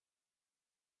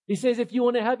 He says, if you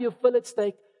want to have your fillet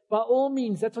steak, by all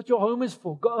means, that's what your home is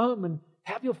for. Go home and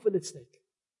have your fillet steak.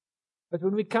 But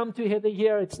when we come together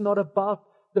here, it's not about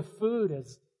the food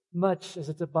as much as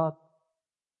it's about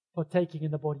partaking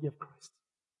in the body of Christ.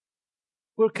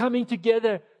 We're coming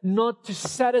together not to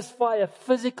satisfy a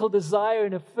physical desire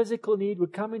and a physical need. We're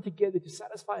coming together to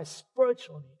satisfy a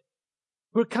spiritual need.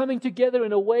 We're coming together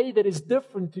in a way that is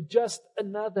different to just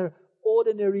another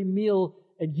ordinary meal,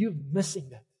 and you're missing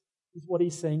that, is what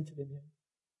he's saying to them here.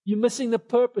 You're missing the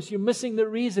purpose. You're missing the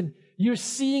reason. You're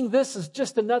seeing this as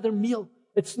just another meal.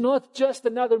 It's not just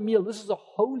another meal. This is a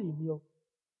holy meal.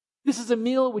 This is a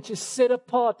meal which is set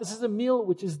apart. This is a meal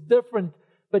which is different,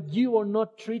 but you are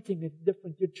not treating it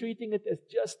different. You're treating it as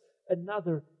just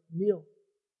another meal.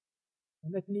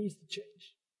 And that needs to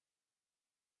change.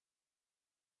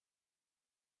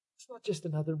 It's not just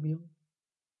another meal.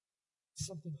 It's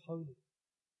something holy.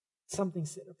 Something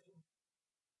set apart.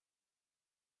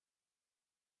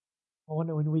 I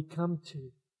wonder when we come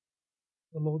to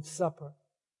the Lord's Supper,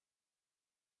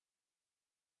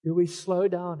 do we slow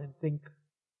down and think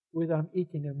whether I'm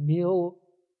eating a meal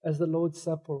as the Lord's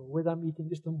Supper or whether I'm eating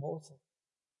just a morsel?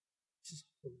 This is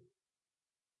holy.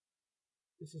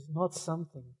 This is not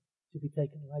something to be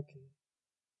taken lightly.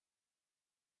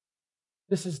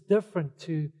 This is different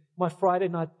to my Friday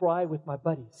night braai with my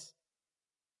buddies.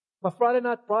 My Friday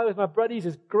night braai with my buddies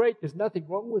is great. There's nothing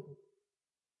wrong with it.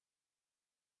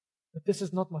 But this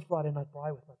is not my Friday night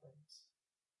braai with my buddies.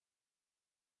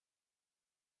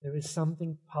 There is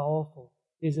something powerful.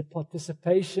 There's a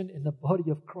participation in the body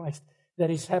of Christ that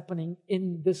is happening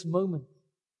in this moment.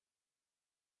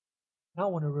 And I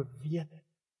want to revere that.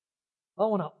 I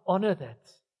want to honor that.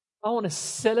 I want to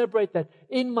celebrate that.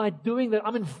 In my doing that,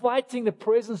 I'm inviting the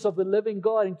presence of the living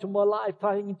God into my life,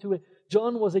 tying into it.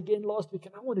 John was again last week,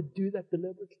 and I want to do that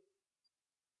deliberately.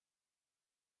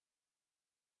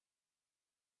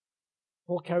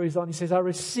 Paul carries on. He says, I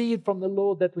received from the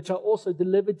Lord that which I also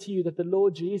delivered to you, that the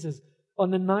Lord Jesus, on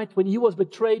the night when he was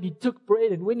betrayed, he took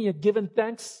bread, and when he had given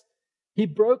thanks, he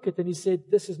broke it, and he said,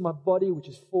 this is my body, which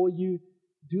is for you.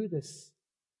 Do this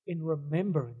in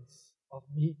remembrance of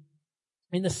me.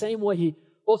 In the same way, he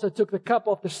also took the cup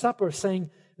after supper,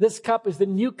 saying, this cup is the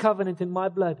new covenant in my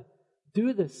blood.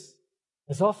 Do this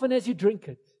as often as you drink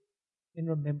it in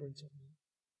remembrance of me.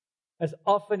 As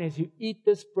often as you eat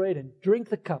this bread and drink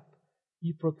the cup,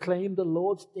 you proclaim the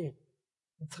Lord's death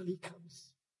until he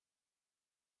comes.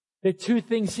 There are two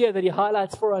things here that he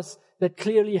highlights for us that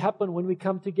clearly happen when we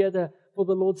come together for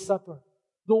the Lord's Supper.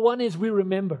 The one is we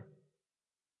remember.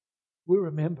 We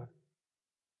remember.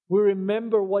 We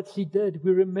remember what he did.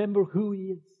 We remember who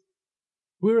he is.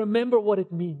 We remember what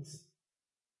it means.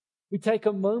 We take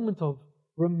a moment of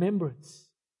remembrance.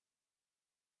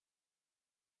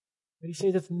 But he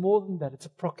says it's more than that. It's a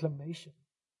proclamation.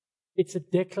 It's a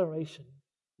declaration.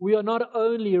 We are not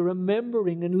only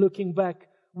remembering and looking back,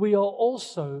 we are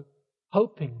also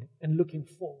hoping and looking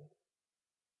forward.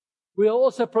 We are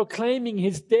also proclaiming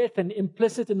his death, and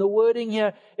implicit in the wording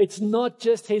here, it's not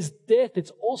just his death,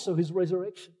 it's also his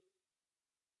resurrection.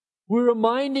 We're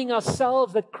reminding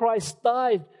ourselves that Christ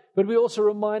died, but we're also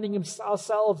reminding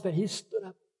ourselves that he stood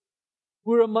up.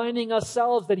 We're reminding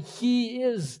ourselves that he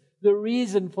is the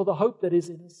reason for the hope that is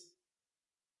in us.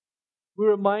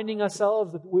 We're reminding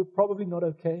ourselves that we're probably not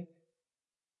okay,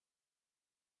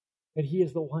 but he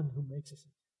is the one who makes us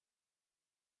okay.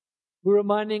 We're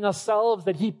reminding ourselves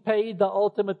that he paid the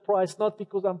ultimate price, not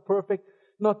because I'm perfect,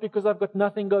 not because I've got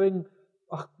nothing going,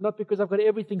 not because I've got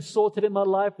everything sorted in my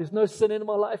life, there's no sin in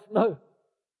my life, no.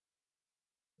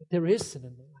 But there is sin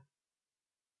in my life.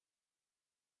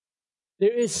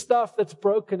 There is stuff that's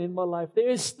broken in my life. There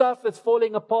is stuff that's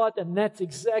falling apart, and that's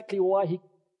exactly why he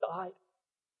died.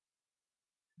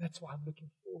 That's why I'm looking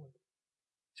forward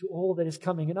to all that is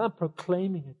coming, and I'm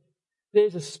proclaiming it.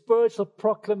 There's a spiritual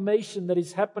proclamation that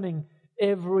is happening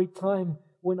every time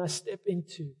when I step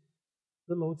into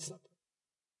the Lord's Supper.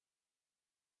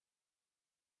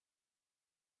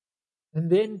 And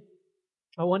then,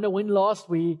 I wonder when last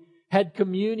we had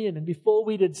communion, and before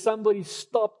we did, somebody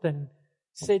stopped and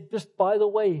said, just by the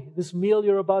way, this meal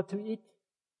you're about to eat,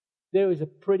 there is a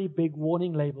pretty big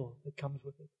warning label that comes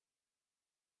with it.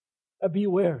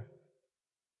 Beware.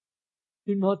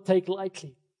 Do not take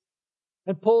lightly.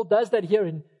 And Paul does that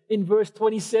here in verse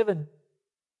 27.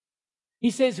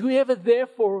 He says, whoever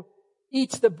therefore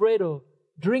eats the bread or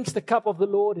drinks the cup of the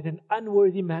Lord in an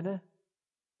unworthy manner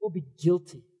will be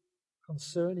guilty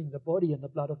concerning the body and the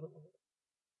blood of the Lord.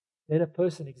 Let a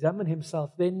person examine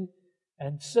himself then,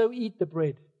 and so eat the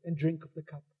bread and drink of the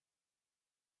cup.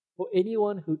 For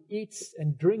anyone who eats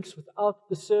and drinks without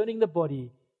discerning the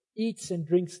body eats and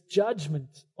drinks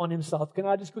judgment on himself. Can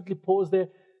I just quickly pause there?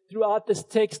 Throughout this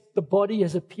text, the body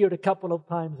has appeared a couple of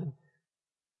times, and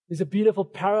there's a beautiful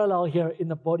parallel here in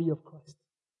the body of Christ.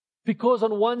 Because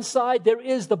on one side, there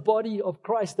is the body of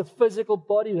Christ, the physical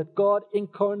body that God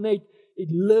incarnate, it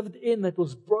lived in, that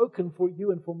was broken for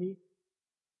you and for me.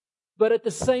 But at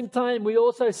the same time, we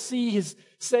also see His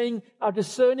saying our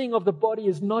discerning of the body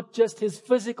is not just His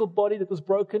physical body that was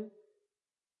broken.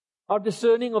 Our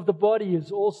discerning of the body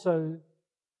is also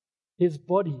His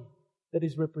body that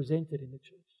is represented in the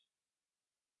church.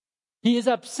 He is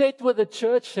upset with the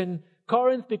church in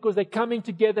Corinth because they're coming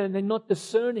together and they're not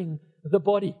discerning the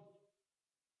body.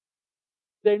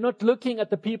 They're not looking at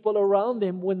the people around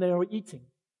them when they are eating.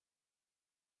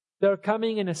 They're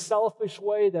coming in a selfish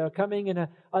way. They're coming in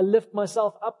I lift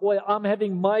myself up way. I'm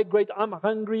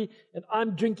hungry and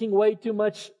I'm drinking way too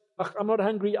much. I'm not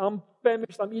hungry. I'm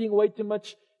famished. I'm eating way too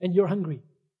much and you're hungry.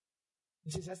 He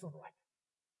says, that's not right.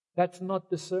 That's not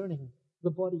discerning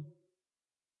the body.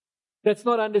 That's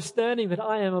not understanding that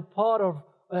I am a part of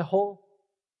a whole.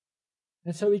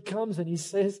 And so He comes and He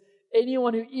says,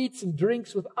 anyone who eats and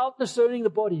drinks without discerning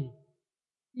the body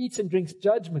eats and drinks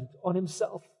judgment on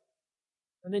himself.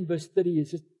 And then verse 30 is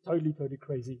just totally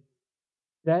crazy.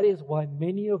 That is why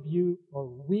many of you are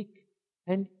weak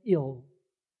and ill,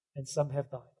 and some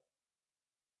have died.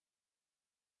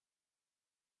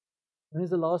 When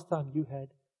was the last time you had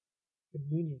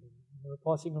communion? You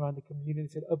were passing around the communion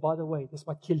and said, oh, by the way, this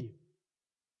might kill you.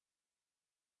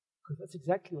 Because that's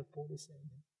exactly what Paul is saying.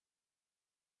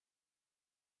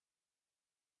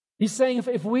 He's saying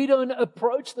if we don't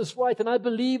approach this right, and I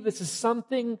believe this is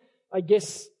something, I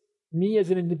guess, me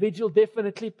as an individual,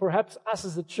 definitely, perhaps us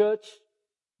as a church,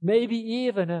 maybe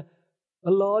even a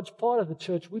large part of the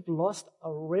church, we've lost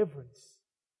our reverence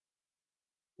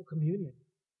for communion.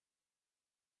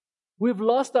 We've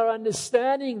lost our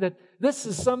understanding that this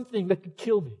is something that could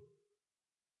kill me.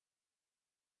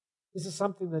 This is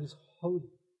something that is holy.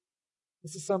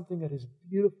 This is something that is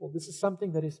beautiful. This is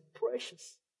something that is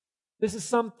precious. This is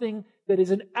something that is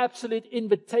an absolute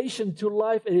invitation to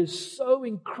life. It is so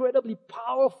incredibly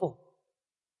powerful.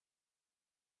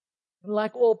 And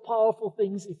like all powerful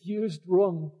things, if used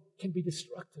wrong, can be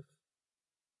destructive.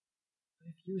 But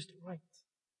if used right,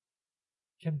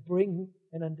 can bring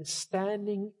an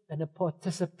understanding and a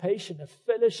participation, a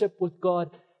fellowship with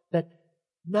God that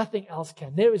nothing else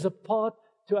can. There is a part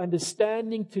to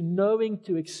understanding, to knowing,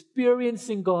 to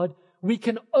experiencing God we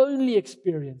can only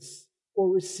experience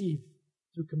or receive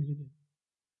through communion.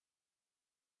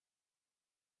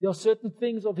 There are certain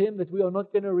things of Him that we are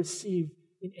not going to receive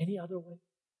in any other way.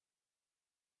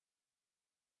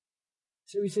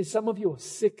 So He says, some of you are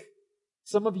sick,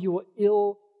 some of you are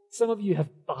ill, some of you have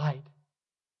died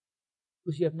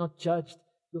because you have not judged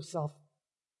yourself.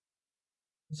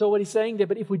 And so what He's saying there,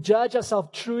 but if we judge ourselves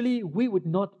truly, we would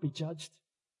not be judged.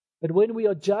 But when we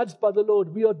are judged by the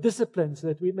Lord, we are disciplined so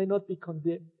that we may not be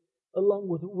condemned along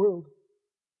with the world.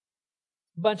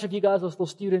 A bunch of you guys are still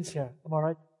students here, am I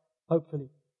right? Hopefully.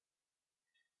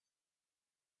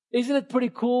 Isn't it pretty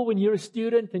cool when you're a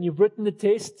student and you've written the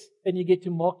test and you get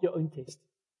to mark your own test?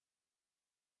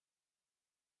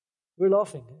 We're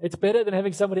laughing. It's better than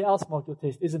having somebody else mark your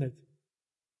test, isn't it?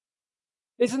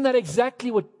 Isn't that exactly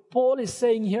what Paul is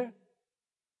saying here?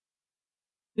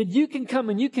 That you can come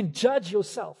and you can judge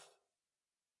yourself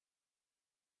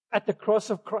at the cross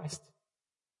of Christ.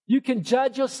 You can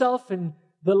judge yourself in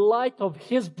the light of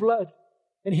His blood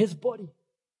and His body.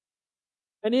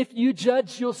 And if you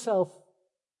judge yourself,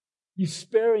 you're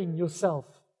sparing yourself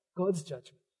God's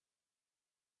judgment.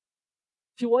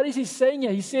 See, what is He saying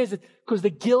here? He says that because the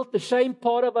guilt, the shame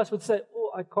part of us would say,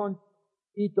 oh, I can't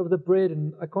eat of the bread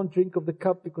and I can't drink of the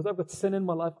cup because I've got sin in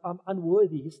my life. I'm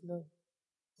unworthy. No,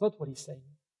 it's not what He's saying.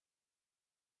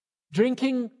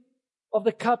 Drinking of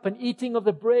the cup and eating of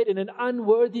the bread in an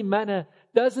unworthy manner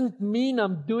doesn't mean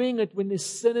I'm doing it when there's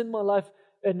sin in my life.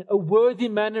 And a worthy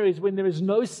manner is when there is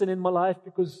no sin in my life,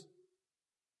 because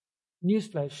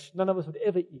newsflash, none of us would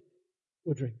ever eat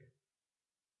or drink.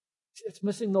 It's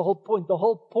missing the whole point. The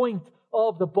whole point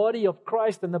of the body of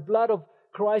Christ and the blood of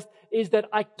Christ is that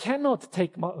I cannot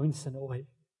take my own sin away.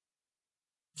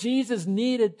 Jesus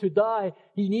needed to die.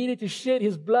 He needed to shed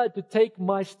His blood to take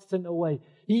my sin away.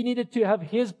 He needed to have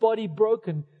His body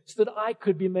broken so that I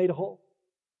could be made whole.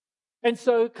 And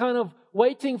so kind of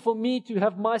waiting for me to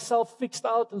have myself fixed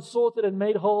out and sorted and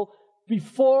made whole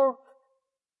before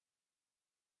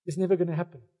is never going to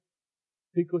happen.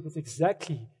 because it's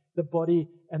exactly the body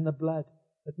and the blood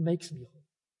that makes me whole.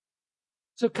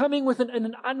 So coming in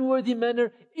an unworthy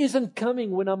manner isn't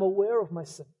coming when I'm aware of my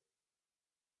sin.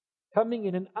 Coming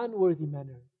in an unworthy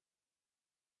manner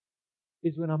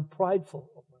is when I'm prideful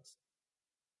of my sin.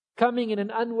 Coming in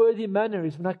an unworthy manner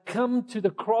is when I come to the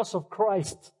cross of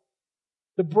Christ,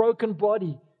 the broken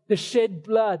body, the shed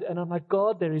blood, and I'm like,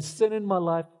 God, there is sin in my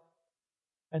life,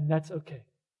 and that's okay.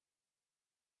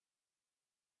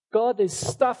 God, there's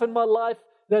stuff in my life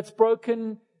that's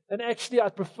broken, and actually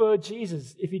I'd prefer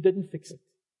Jesus if He didn't fix it.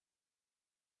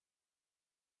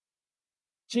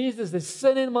 Jesus, there's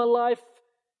sin in my life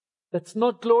that's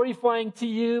not glorifying to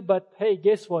you, but hey,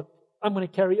 guess what? I'm going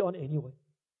to carry on anyway.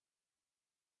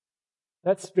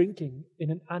 That's drinking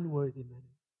in an unworthy manner.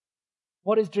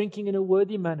 What is drinking in a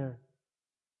worthy manner?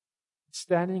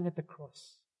 Standing at the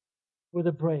cross with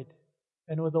the bread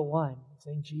and with the wine,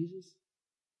 saying, Jesus,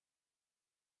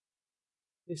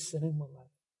 there's sin in my life.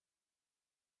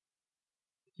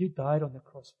 You died on the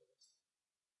cross for us.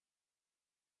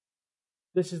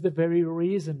 This is the very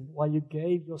reason why you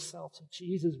gave yourself. So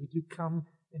Jesus, would you come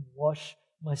and wash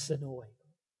my sin away?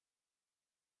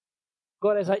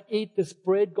 God, as I eat this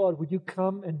bread, God, would you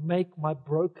come and make my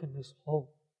brokenness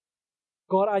whole?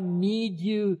 God, I need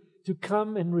you to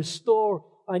come and restore.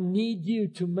 I need you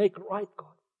to make right, God.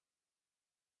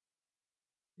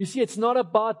 You see, it's not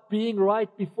about being right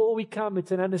before we come.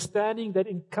 It's an understanding that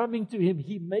in coming to Him,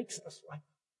 He makes us right.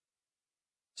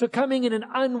 So coming in an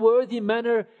unworthy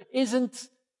manner isn't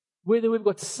whether we've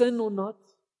got sin or not.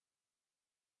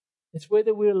 It's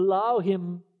whether we allow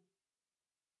Him,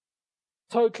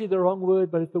 totally the wrong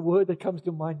word, but it's the word that comes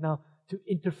to mind now, to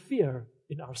interfere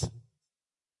in our sin.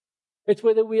 It's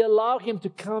whether we allow Him to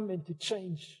come and to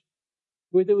change.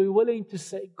 Whether we're willing to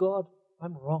say, God,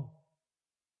 I'm wrong.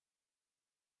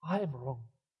 I am wrong.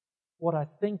 What I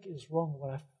think is wrong.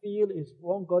 What I feel is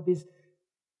wrong. God, there's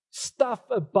stuff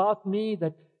about me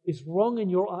that is wrong in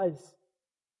your eyes.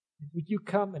 Would you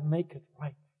come and make it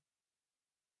right?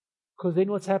 Because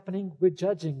then what's happening? We're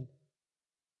judging.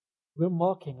 We're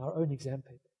marking our own exam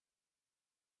paper.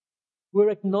 We're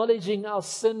acknowledging our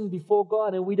sin before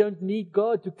God, and we don't need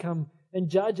God to come and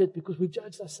judge it because we've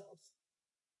judged ourselves.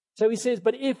 So He says,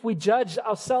 but if we judge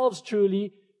ourselves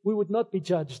truly, we would not be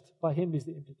judged by Him, is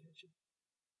the implication.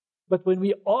 But when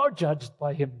we are judged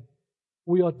by Him,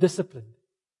 we are disciplined.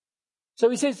 So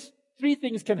He says, 3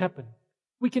 things can happen.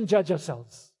 We can judge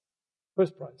ourselves.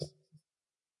 First prize.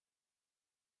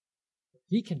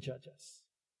 He can judge us.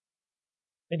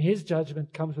 And His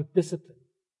judgment comes with discipline.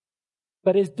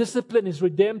 But His discipline is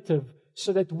redemptive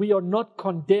so that we are not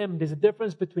condemned. There's a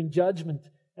difference between judgment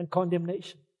and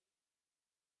condemnation.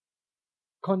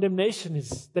 Condemnation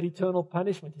is that eternal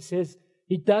punishment. He says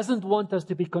He doesn't want us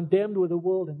to be condemned with the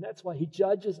world, and that's why He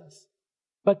judges us.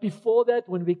 But before that,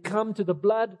 when we come to the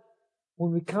blood,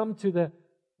 when we come to the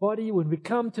body, when we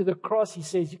come to the cross, He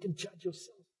says you can judge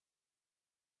yourself.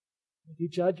 If you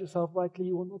judge yourself rightly,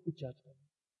 you will not be judged by me.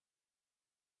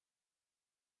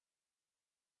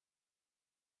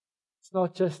 It's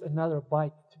not just another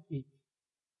bite to eat.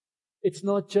 It's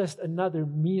not just another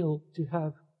meal to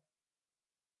have.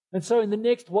 And so in the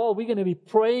next while, we're going to be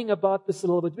praying about this a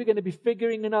little bit. We're going to be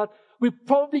figuring it out. We're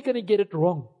probably going to get it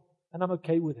wrong. And I'm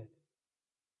okay with it.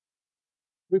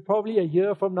 We're probably a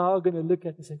year from now going to look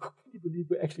at it and say, I can't believe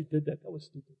we actually did that. That was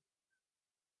stupid.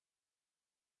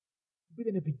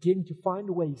 We're going to begin to find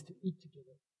ways to eat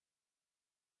together.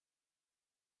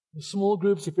 The small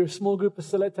groups, if you're a small group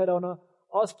facilitator, I want to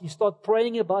ask you, start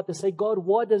praying about this. Say, God,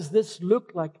 what does this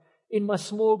look like in my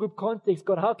small group context?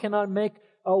 God, how can I make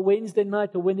our Wednesday night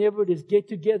or whenever it is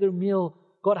get-together meal,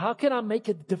 God, how can I make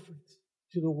it different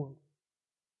to the world?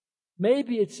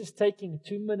 Maybe it's just taking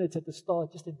 2 minutes at the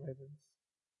start, just in reverence.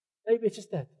 Maybe it's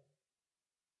just that.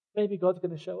 Maybe God's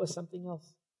going to show us something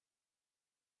else.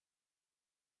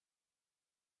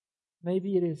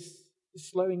 Maybe it is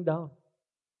slowing down.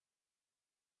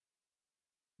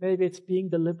 Maybe it's being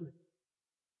deliberate.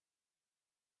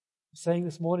 I was saying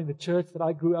this morning, the church that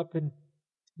I grew up in,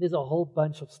 there's a whole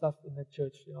bunch of stuff in that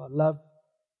church. I love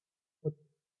it.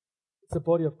 It's the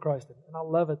body of Christ, and I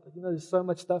love it. But there's so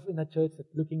much stuff in that church that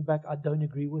looking back, I don't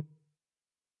agree with.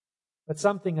 But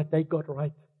something that they got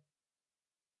right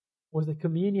was that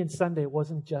Communion Sunday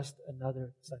wasn't just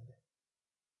another Sunday.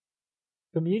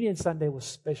 Communion Sunday was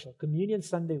special. Communion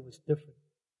Sunday was different.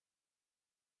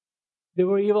 There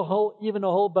were even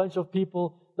a whole bunch of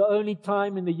people, the only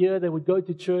time in the year they would go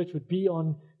to church would be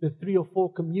on the 3 or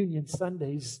 4 Communion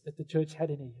Sundays that the church had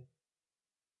in a year.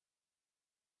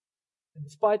 And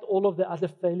despite all of the other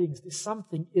failings, there's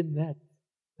something in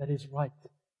that is right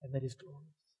and that is glorious.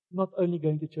 Not only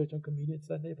going to church on Communion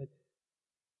Sunday, but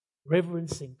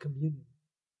reverencing communion.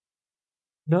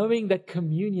 Knowing that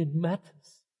communion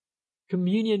matters.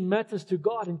 Communion matters to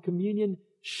God, and communion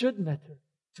should matter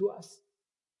to us.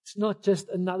 It's not just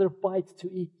another bite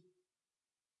to eat.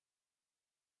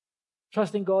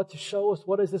 Trusting God to show us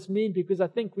what does this mean, because I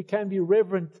think we can be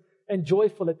reverent and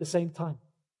joyful at the same time.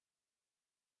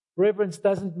 Reverence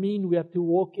doesn't mean we have to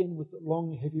walk in with a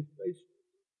long, heavy face.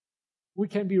 We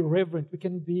can be reverent. We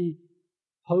can be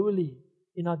holy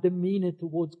in our demeanor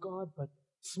towards God, but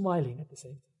smiling at the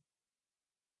same time.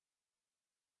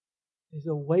 There's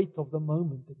a weight of the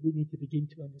moment that we need to begin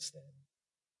to understand.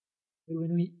 That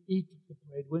when we eat the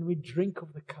bread, when we drink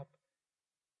of the cup,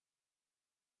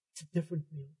 it's a different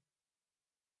meal.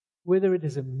 Whether it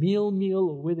is a meal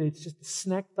or whether it's just a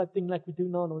snack type thing like we do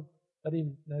now, or I don't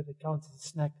even know if it counts as a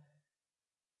snack.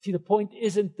 See, the point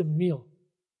isn't the meal.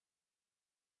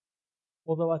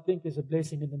 Although I think there's a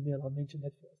blessing in the meal. I'll mention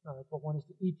that first. Now, if I want us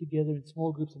to eat together in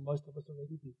small groups, and most of us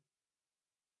already do.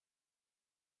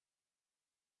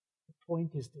 The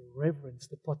point is the reverence,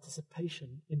 the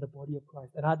participation in the body of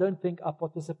Christ. And I don't think I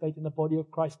participate in the body of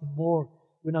Christ more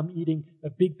when I'm eating a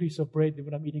big piece of bread than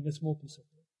when I'm eating a small piece of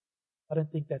bread. I don't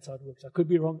think that's how it works. I could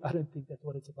be wrong. I don't think that's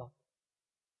what it's about.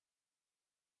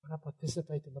 When I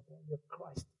participate in the body of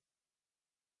Christ,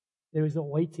 there is a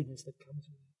weightiness that comes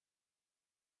with it.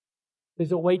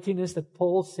 There's a weightiness that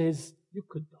Paul says you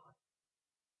could die.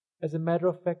 As a matter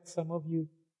of fact, some of you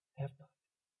have died.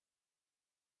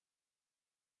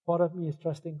 Part of me is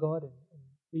trusting God, and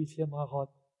please hear my heart.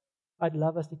 I'd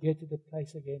love us to get to the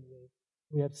place again where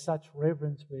we have such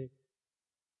reverence, where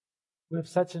we have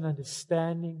such an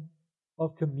understanding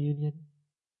of communion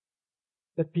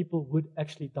that people would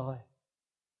actually die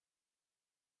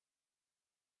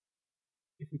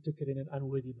if we took it in an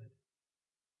unworthy manner.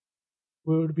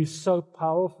 We would be so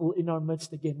powerful in our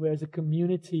midst again, where as a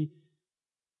community,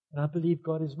 and I believe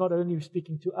God is not only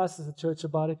speaking to us as a church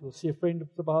about it. We'll see a friend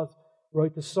of ours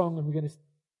wrote a song, and we're going to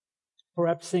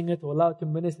perhaps sing it or allow it to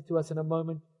minister to us in a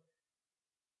moment.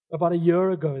 About a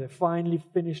year ago, they finally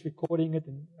finished recording it,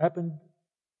 and it happened.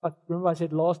 I remember I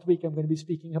said last week I'm going to be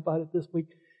speaking about it this week.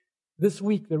 This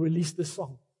week they released the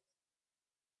song.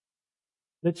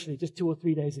 Literally just 2 or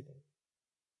 3 days ago.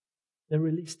 They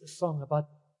released a song about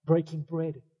breaking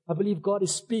bread. I believe God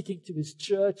is speaking to His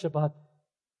church about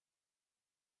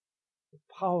the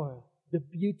power, the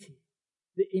beauty,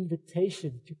 the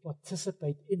invitation to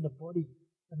participate in the body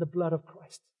and the blood of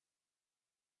Christ.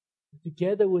 And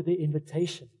together with the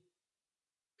invitation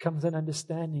comes an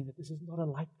understanding that this is not a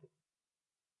light thing.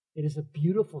 It is a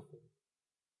beautiful thing.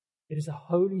 It is a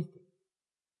holy thing.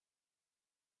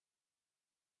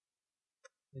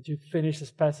 As you finish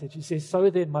this passage, he says, "So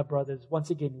then, my brothers, once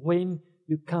again, when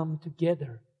you come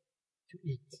together to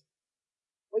eat,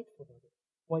 wait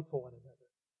for one another.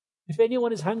 If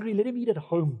anyone is hungry, let him eat at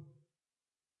home.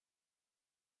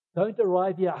 Don't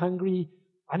arrive here hungry.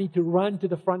 I need to run to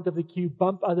the front of the queue,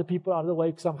 bump other people out of the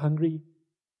way because I'm hungry."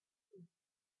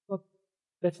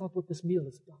 That's not what this meal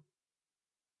is about.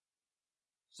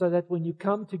 So that when you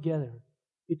come together,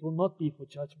 it will not be for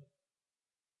judgment.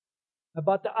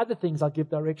 About the other things, I'll give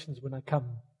directions when I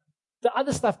come. The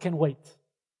other stuff can wait.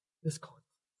 This can't.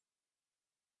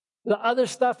 The other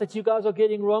stuff that you guys are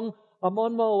getting wrong, I'm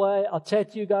on my way. I'll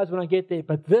chat to you guys when I get there.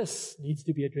 But this needs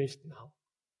to be addressed now.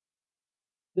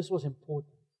 This was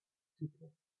important to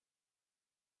Paul.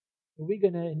 And we're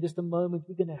going to, in just a moment,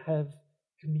 we're going to have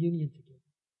communion together.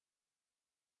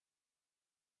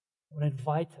 I want to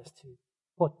invite us to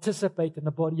participate in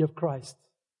the body of Christ.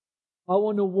 I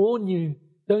want to warn you,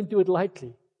 don't do it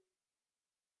lightly.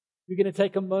 We're going to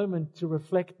take a moment to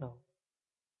reflect now.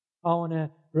 I want to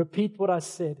repeat what I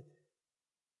said.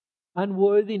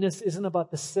 Unworthiness isn't about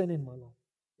the sin in my life.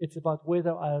 It's about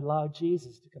whether I allow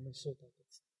Jesus to come and sort out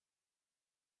that sin.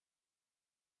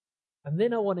 And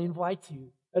then I want to invite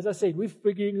you. As I said, we're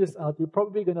figuring this out. We're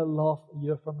probably going to laugh a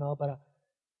year from now, but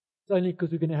it's only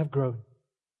because we're going to have grown.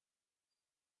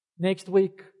 Next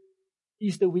week,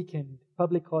 Easter weekend,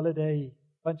 public holiday,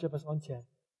 a bunch of us aren't here.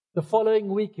 The following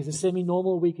week is a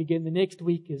semi-normal week again. The next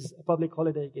week is a public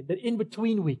holiday again. The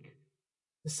in-between week,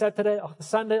 the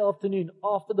Sunday afternoon,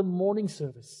 after the morning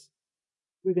service,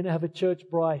 we're going to have a church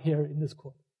braai here in this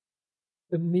court.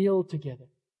 A meal together.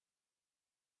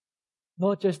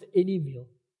 Not just any meal.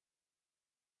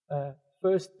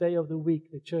 First day of the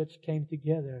week, the church came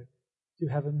together to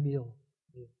have a meal.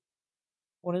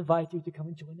 I want to invite you to come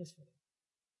and join us for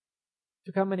that.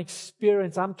 To come and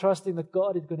experience. I'm trusting that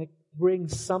God is going to bring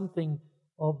something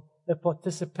of a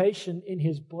participation in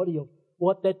His body, of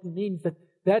what that means,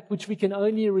 that which we can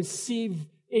only receive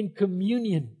in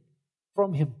communion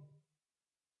from Him.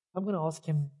 I'm going to ask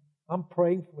him, I'm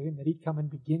praying for him that he'd come and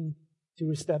begin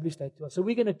to establish that to us. So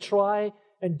we're going to try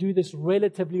and do this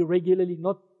relatively regularly,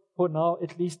 not for now,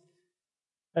 at least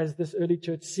as this early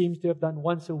church seems to have done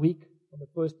once a week on the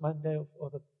first Monday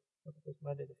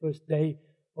the first day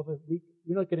of a week.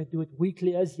 We're not going to do it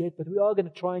weekly as yet, but we are going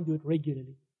to try and do it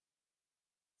regularly.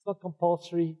 It's not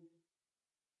compulsory,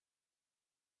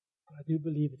 but I do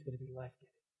believe it's going to be life-giving.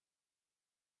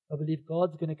 I believe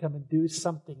God's going to come and do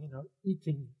something in our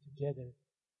eating together,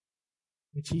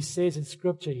 which He says in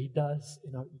Scripture He does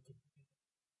in our eating together.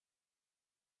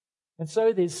 And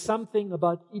so there's something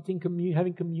about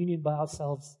having communion by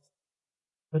ourselves,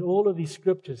 but all of these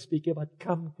Scriptures speak about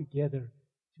come together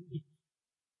to eat.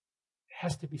 There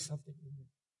has to be something in them.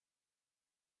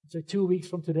 So 2 weeks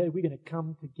from today, we're going to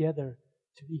come together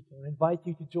to eat. I invite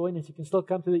you to join us. You can still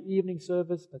come to the evening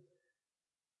service, but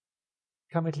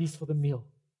come at least for the meal.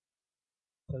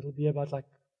 So it'll be about like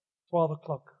 12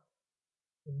 o'clock,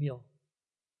 the meal.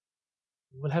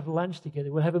 We'll have lunch together.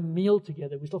 We'll have a meal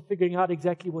together. We're still figuring out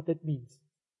exactly what that means.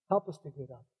 Help us figure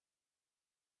it out.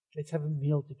 Let's have a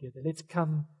meal together. Let's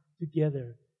come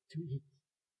together to eat.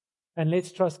 And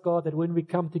let's trust God that when we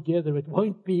come together, it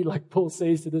won't be like Paul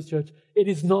says to this church, it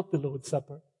is not the Lord's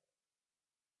Supper.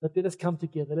 But let us come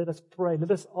together. Let us pray.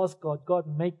 Let us ask God, God,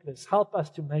 make this. Help us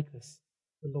to make this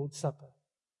the Lord's Supper.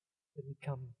 That we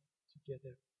come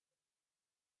together.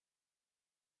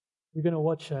 We're going to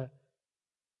watch a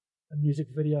music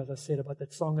video, as I said, about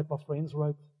that song that my friends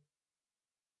wrote.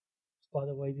 By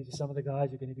the way, these are some of the guys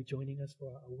who are going to be joining us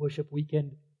for our worship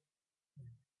weekend.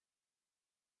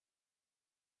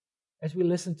 As we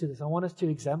listen to this, I want us to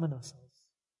examine ourselves.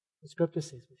 The Scripture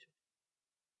says we should.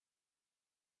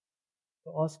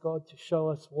 To ask God to show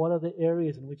us what are the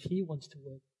areas in which He wants to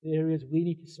work, the areas we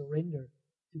need to surrender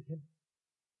to Him.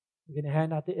 We're going to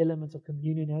hand out the elements of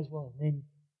communion as well. And then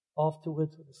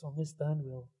afterwards, when the song is done,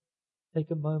 we'll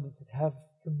take a moment and have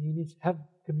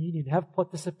communion, have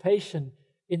participation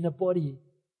in the body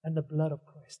and the blood of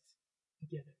Christ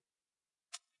together.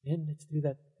 Amen. Let's do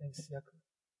that. Thanks, Jacob.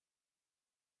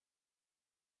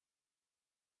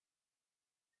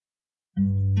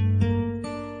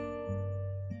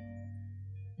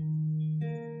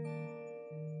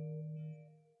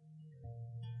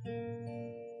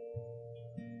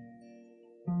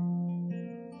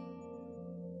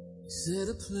 Set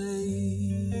a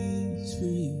place for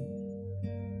you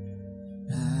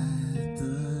at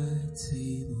the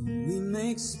table. We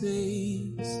make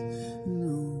space and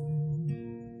room.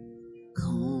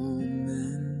 Come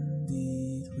and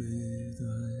eat with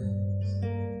us.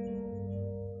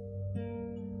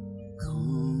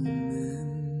 Come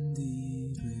and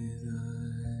eat with us.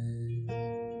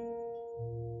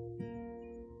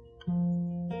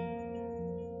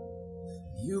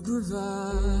 You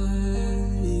provide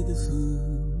the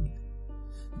food,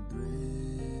 the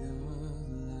bread of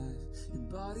life, your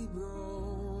body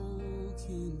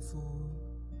broken for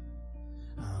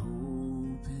our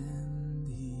hope and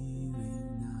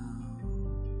healing now.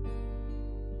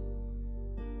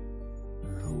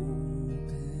 Our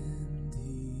hope and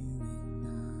healing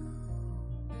now.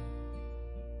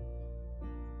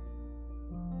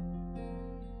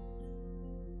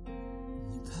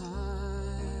 You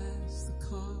pass the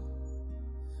cup,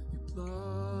 your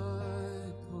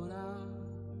blood poured out,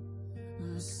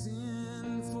 our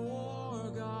sin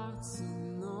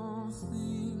forgotten, all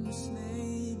things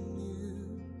made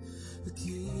new. The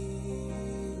King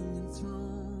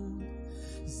enthroned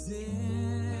is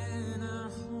in our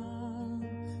home.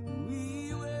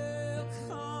 We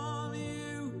welcome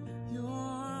you.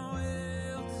 You're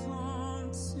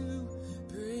welcome to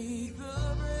break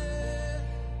the bread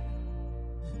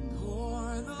and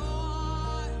pour the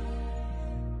wine.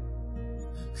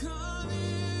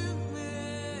 Commune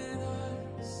with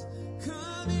us,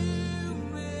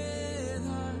 commune with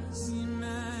us,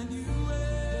 Emmanuel,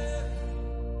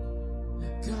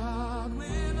 God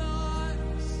with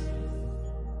us,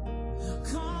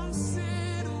 come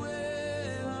sit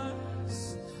with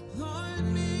us, Lord,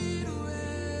 meet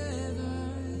with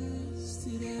us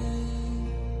today.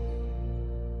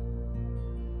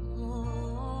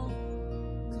 Oh,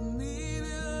 come meet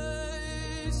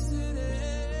with us today.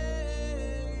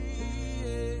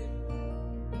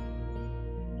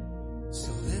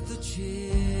 So let the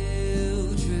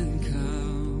children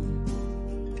come,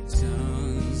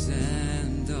 sons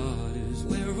and daughters,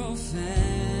 we're all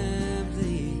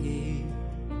family here.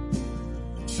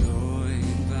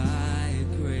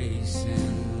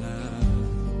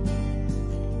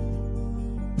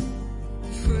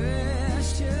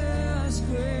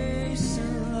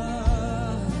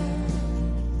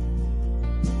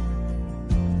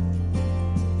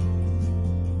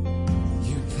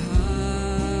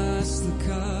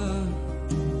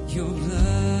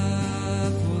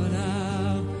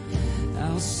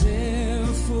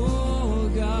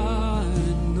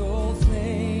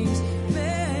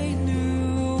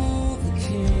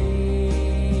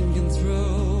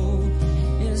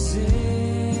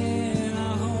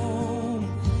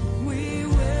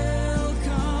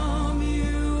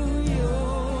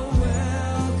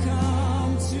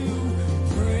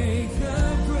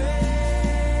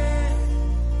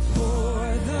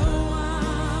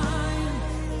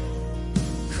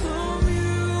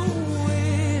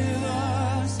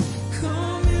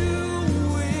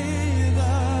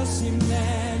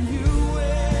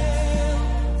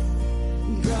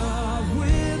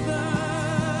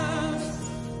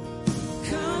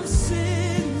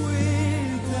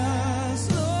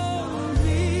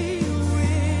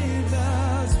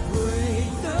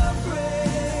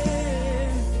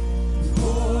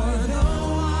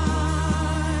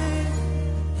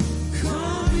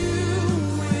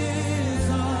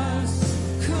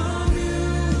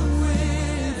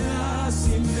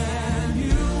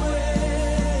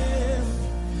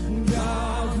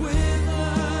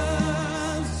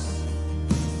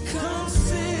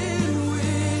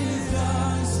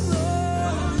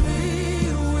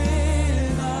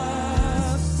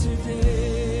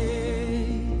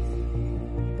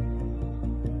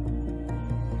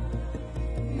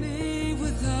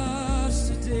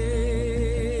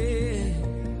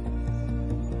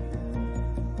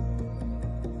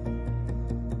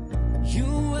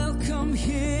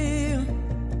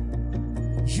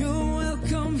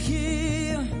 welcome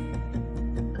here.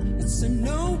 It's an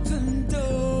open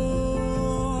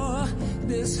door.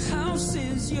 This house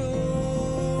is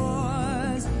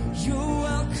yours. You're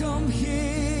welcome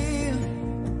here.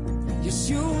 Yes,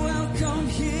 you're welcome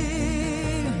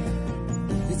here.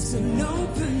 It's an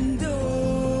open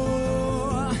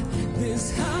door.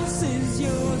 This house is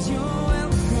yours. You're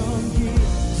welcome here.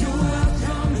 You're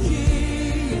welcome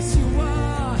here. Yes, you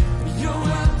are. You're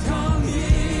welcome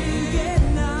here.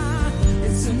 Yeah, nah.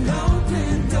 It's an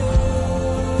open door.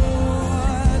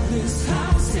 This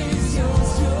house is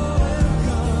yours. You're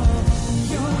welcome.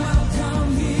 You're welcome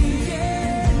here.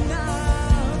 Yeah,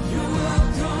 nah. You're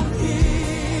welcome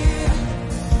here.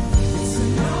 It's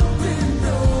an open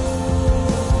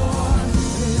door.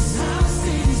 This house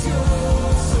is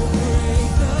yours. So break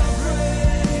the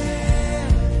bread,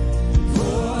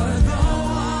 pour the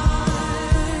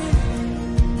wine.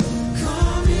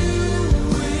 Commune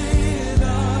with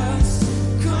us,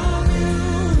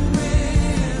 commune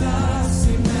with us,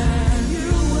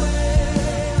 Emmanuel,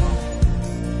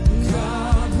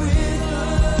 God with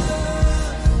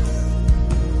us.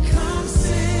 Come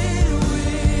sit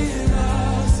with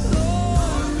us,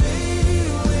 Lord, be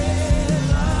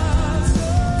with us.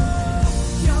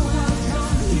 You're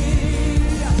welcome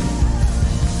here.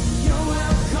 You're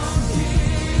welcome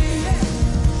here.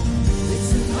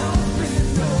 It's an open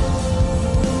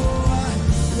door.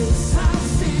 This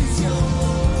house is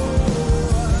yours.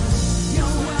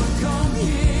 You're welcome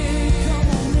here. Come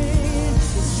on in.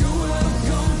 You're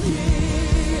welcome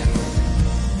here.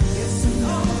 It's an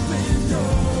open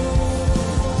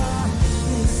door.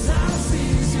 This house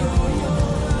is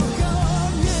yours.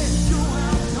 You're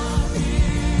welcome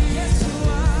here. Yes, you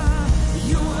are.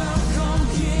 You're welcome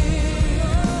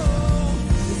here.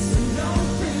 It's an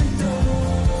open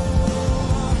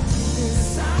door.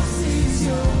 This house is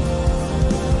yours.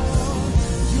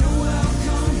 You're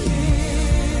welcome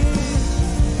here.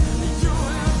 You're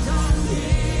welcome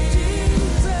here.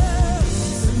 Jesus,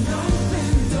 it's an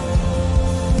open door.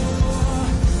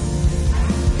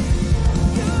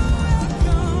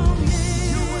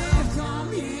 You're welcome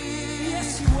here. Yes,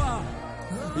 you are.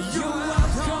 You're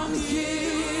welcome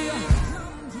here.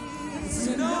 It's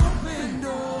an open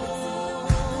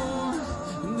door.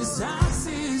 And this house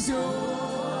is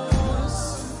yours.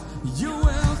 You're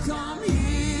welcome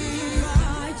here.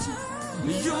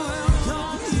 You're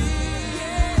welcome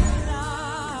here.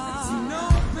 It's an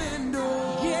open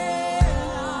door.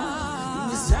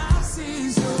 And this house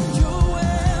is yours. You're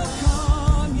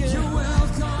welcome. You're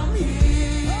welcome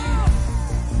here.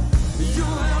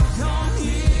 You're welcome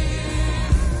here.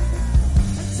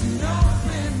 It's an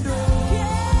open door.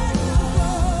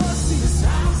 See, this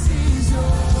house is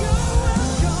yours. You're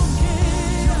welcome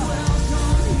here. You're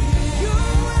welcome here. You're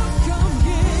welcome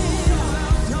here. You're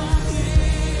welcome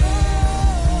here.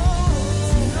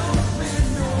 It's an open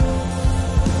door.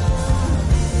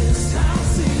 This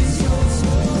house is yours.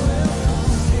 You're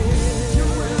welcome here.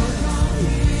 You're welcome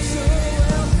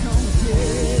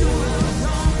here. You're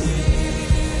welcome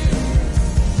here.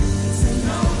 It's an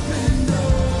open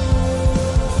door.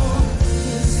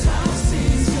 This house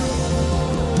is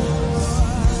yours.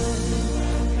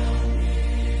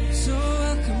 So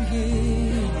welcome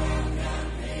here.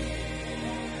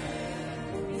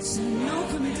 It's an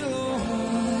open door.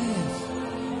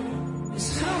 This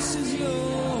house is yours.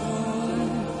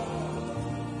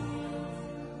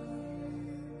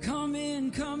 Come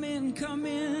in, come in, come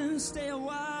in. Stay a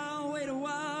while, wait a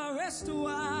while, rest a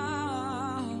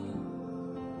while.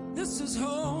 This is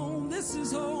home,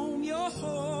 your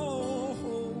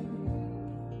home.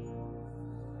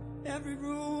 Every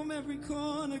room, every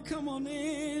corner, come on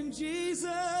in, Jesus.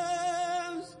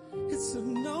 It's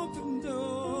an open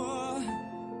door.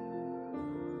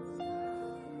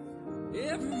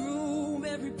 Every room,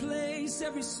 every place,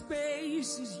 every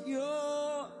space is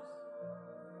yours.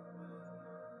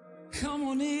 Come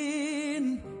on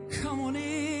in, come on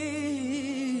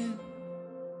in.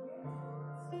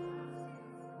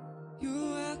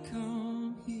 You're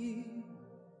welcome here.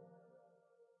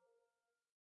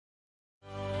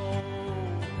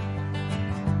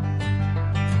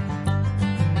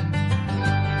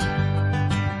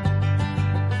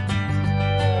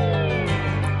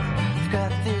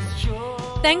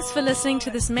 Thanks for listening to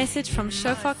this message from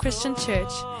Shofar Christian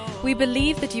Church. We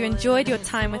believe that you enjoyed your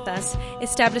time with us,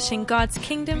 establishing God's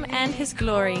kingdom and His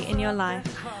glory in your life.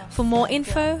 For more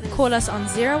info, call us on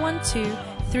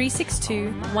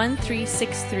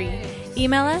 012-362-1363.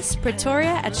 Email us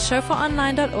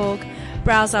pretoria@shofaronline.org.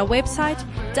 Browse our website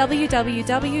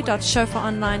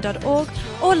www.shofaronline.org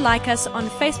or like us on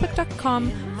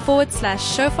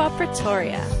facebook.com/Shofar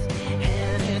Pretoria.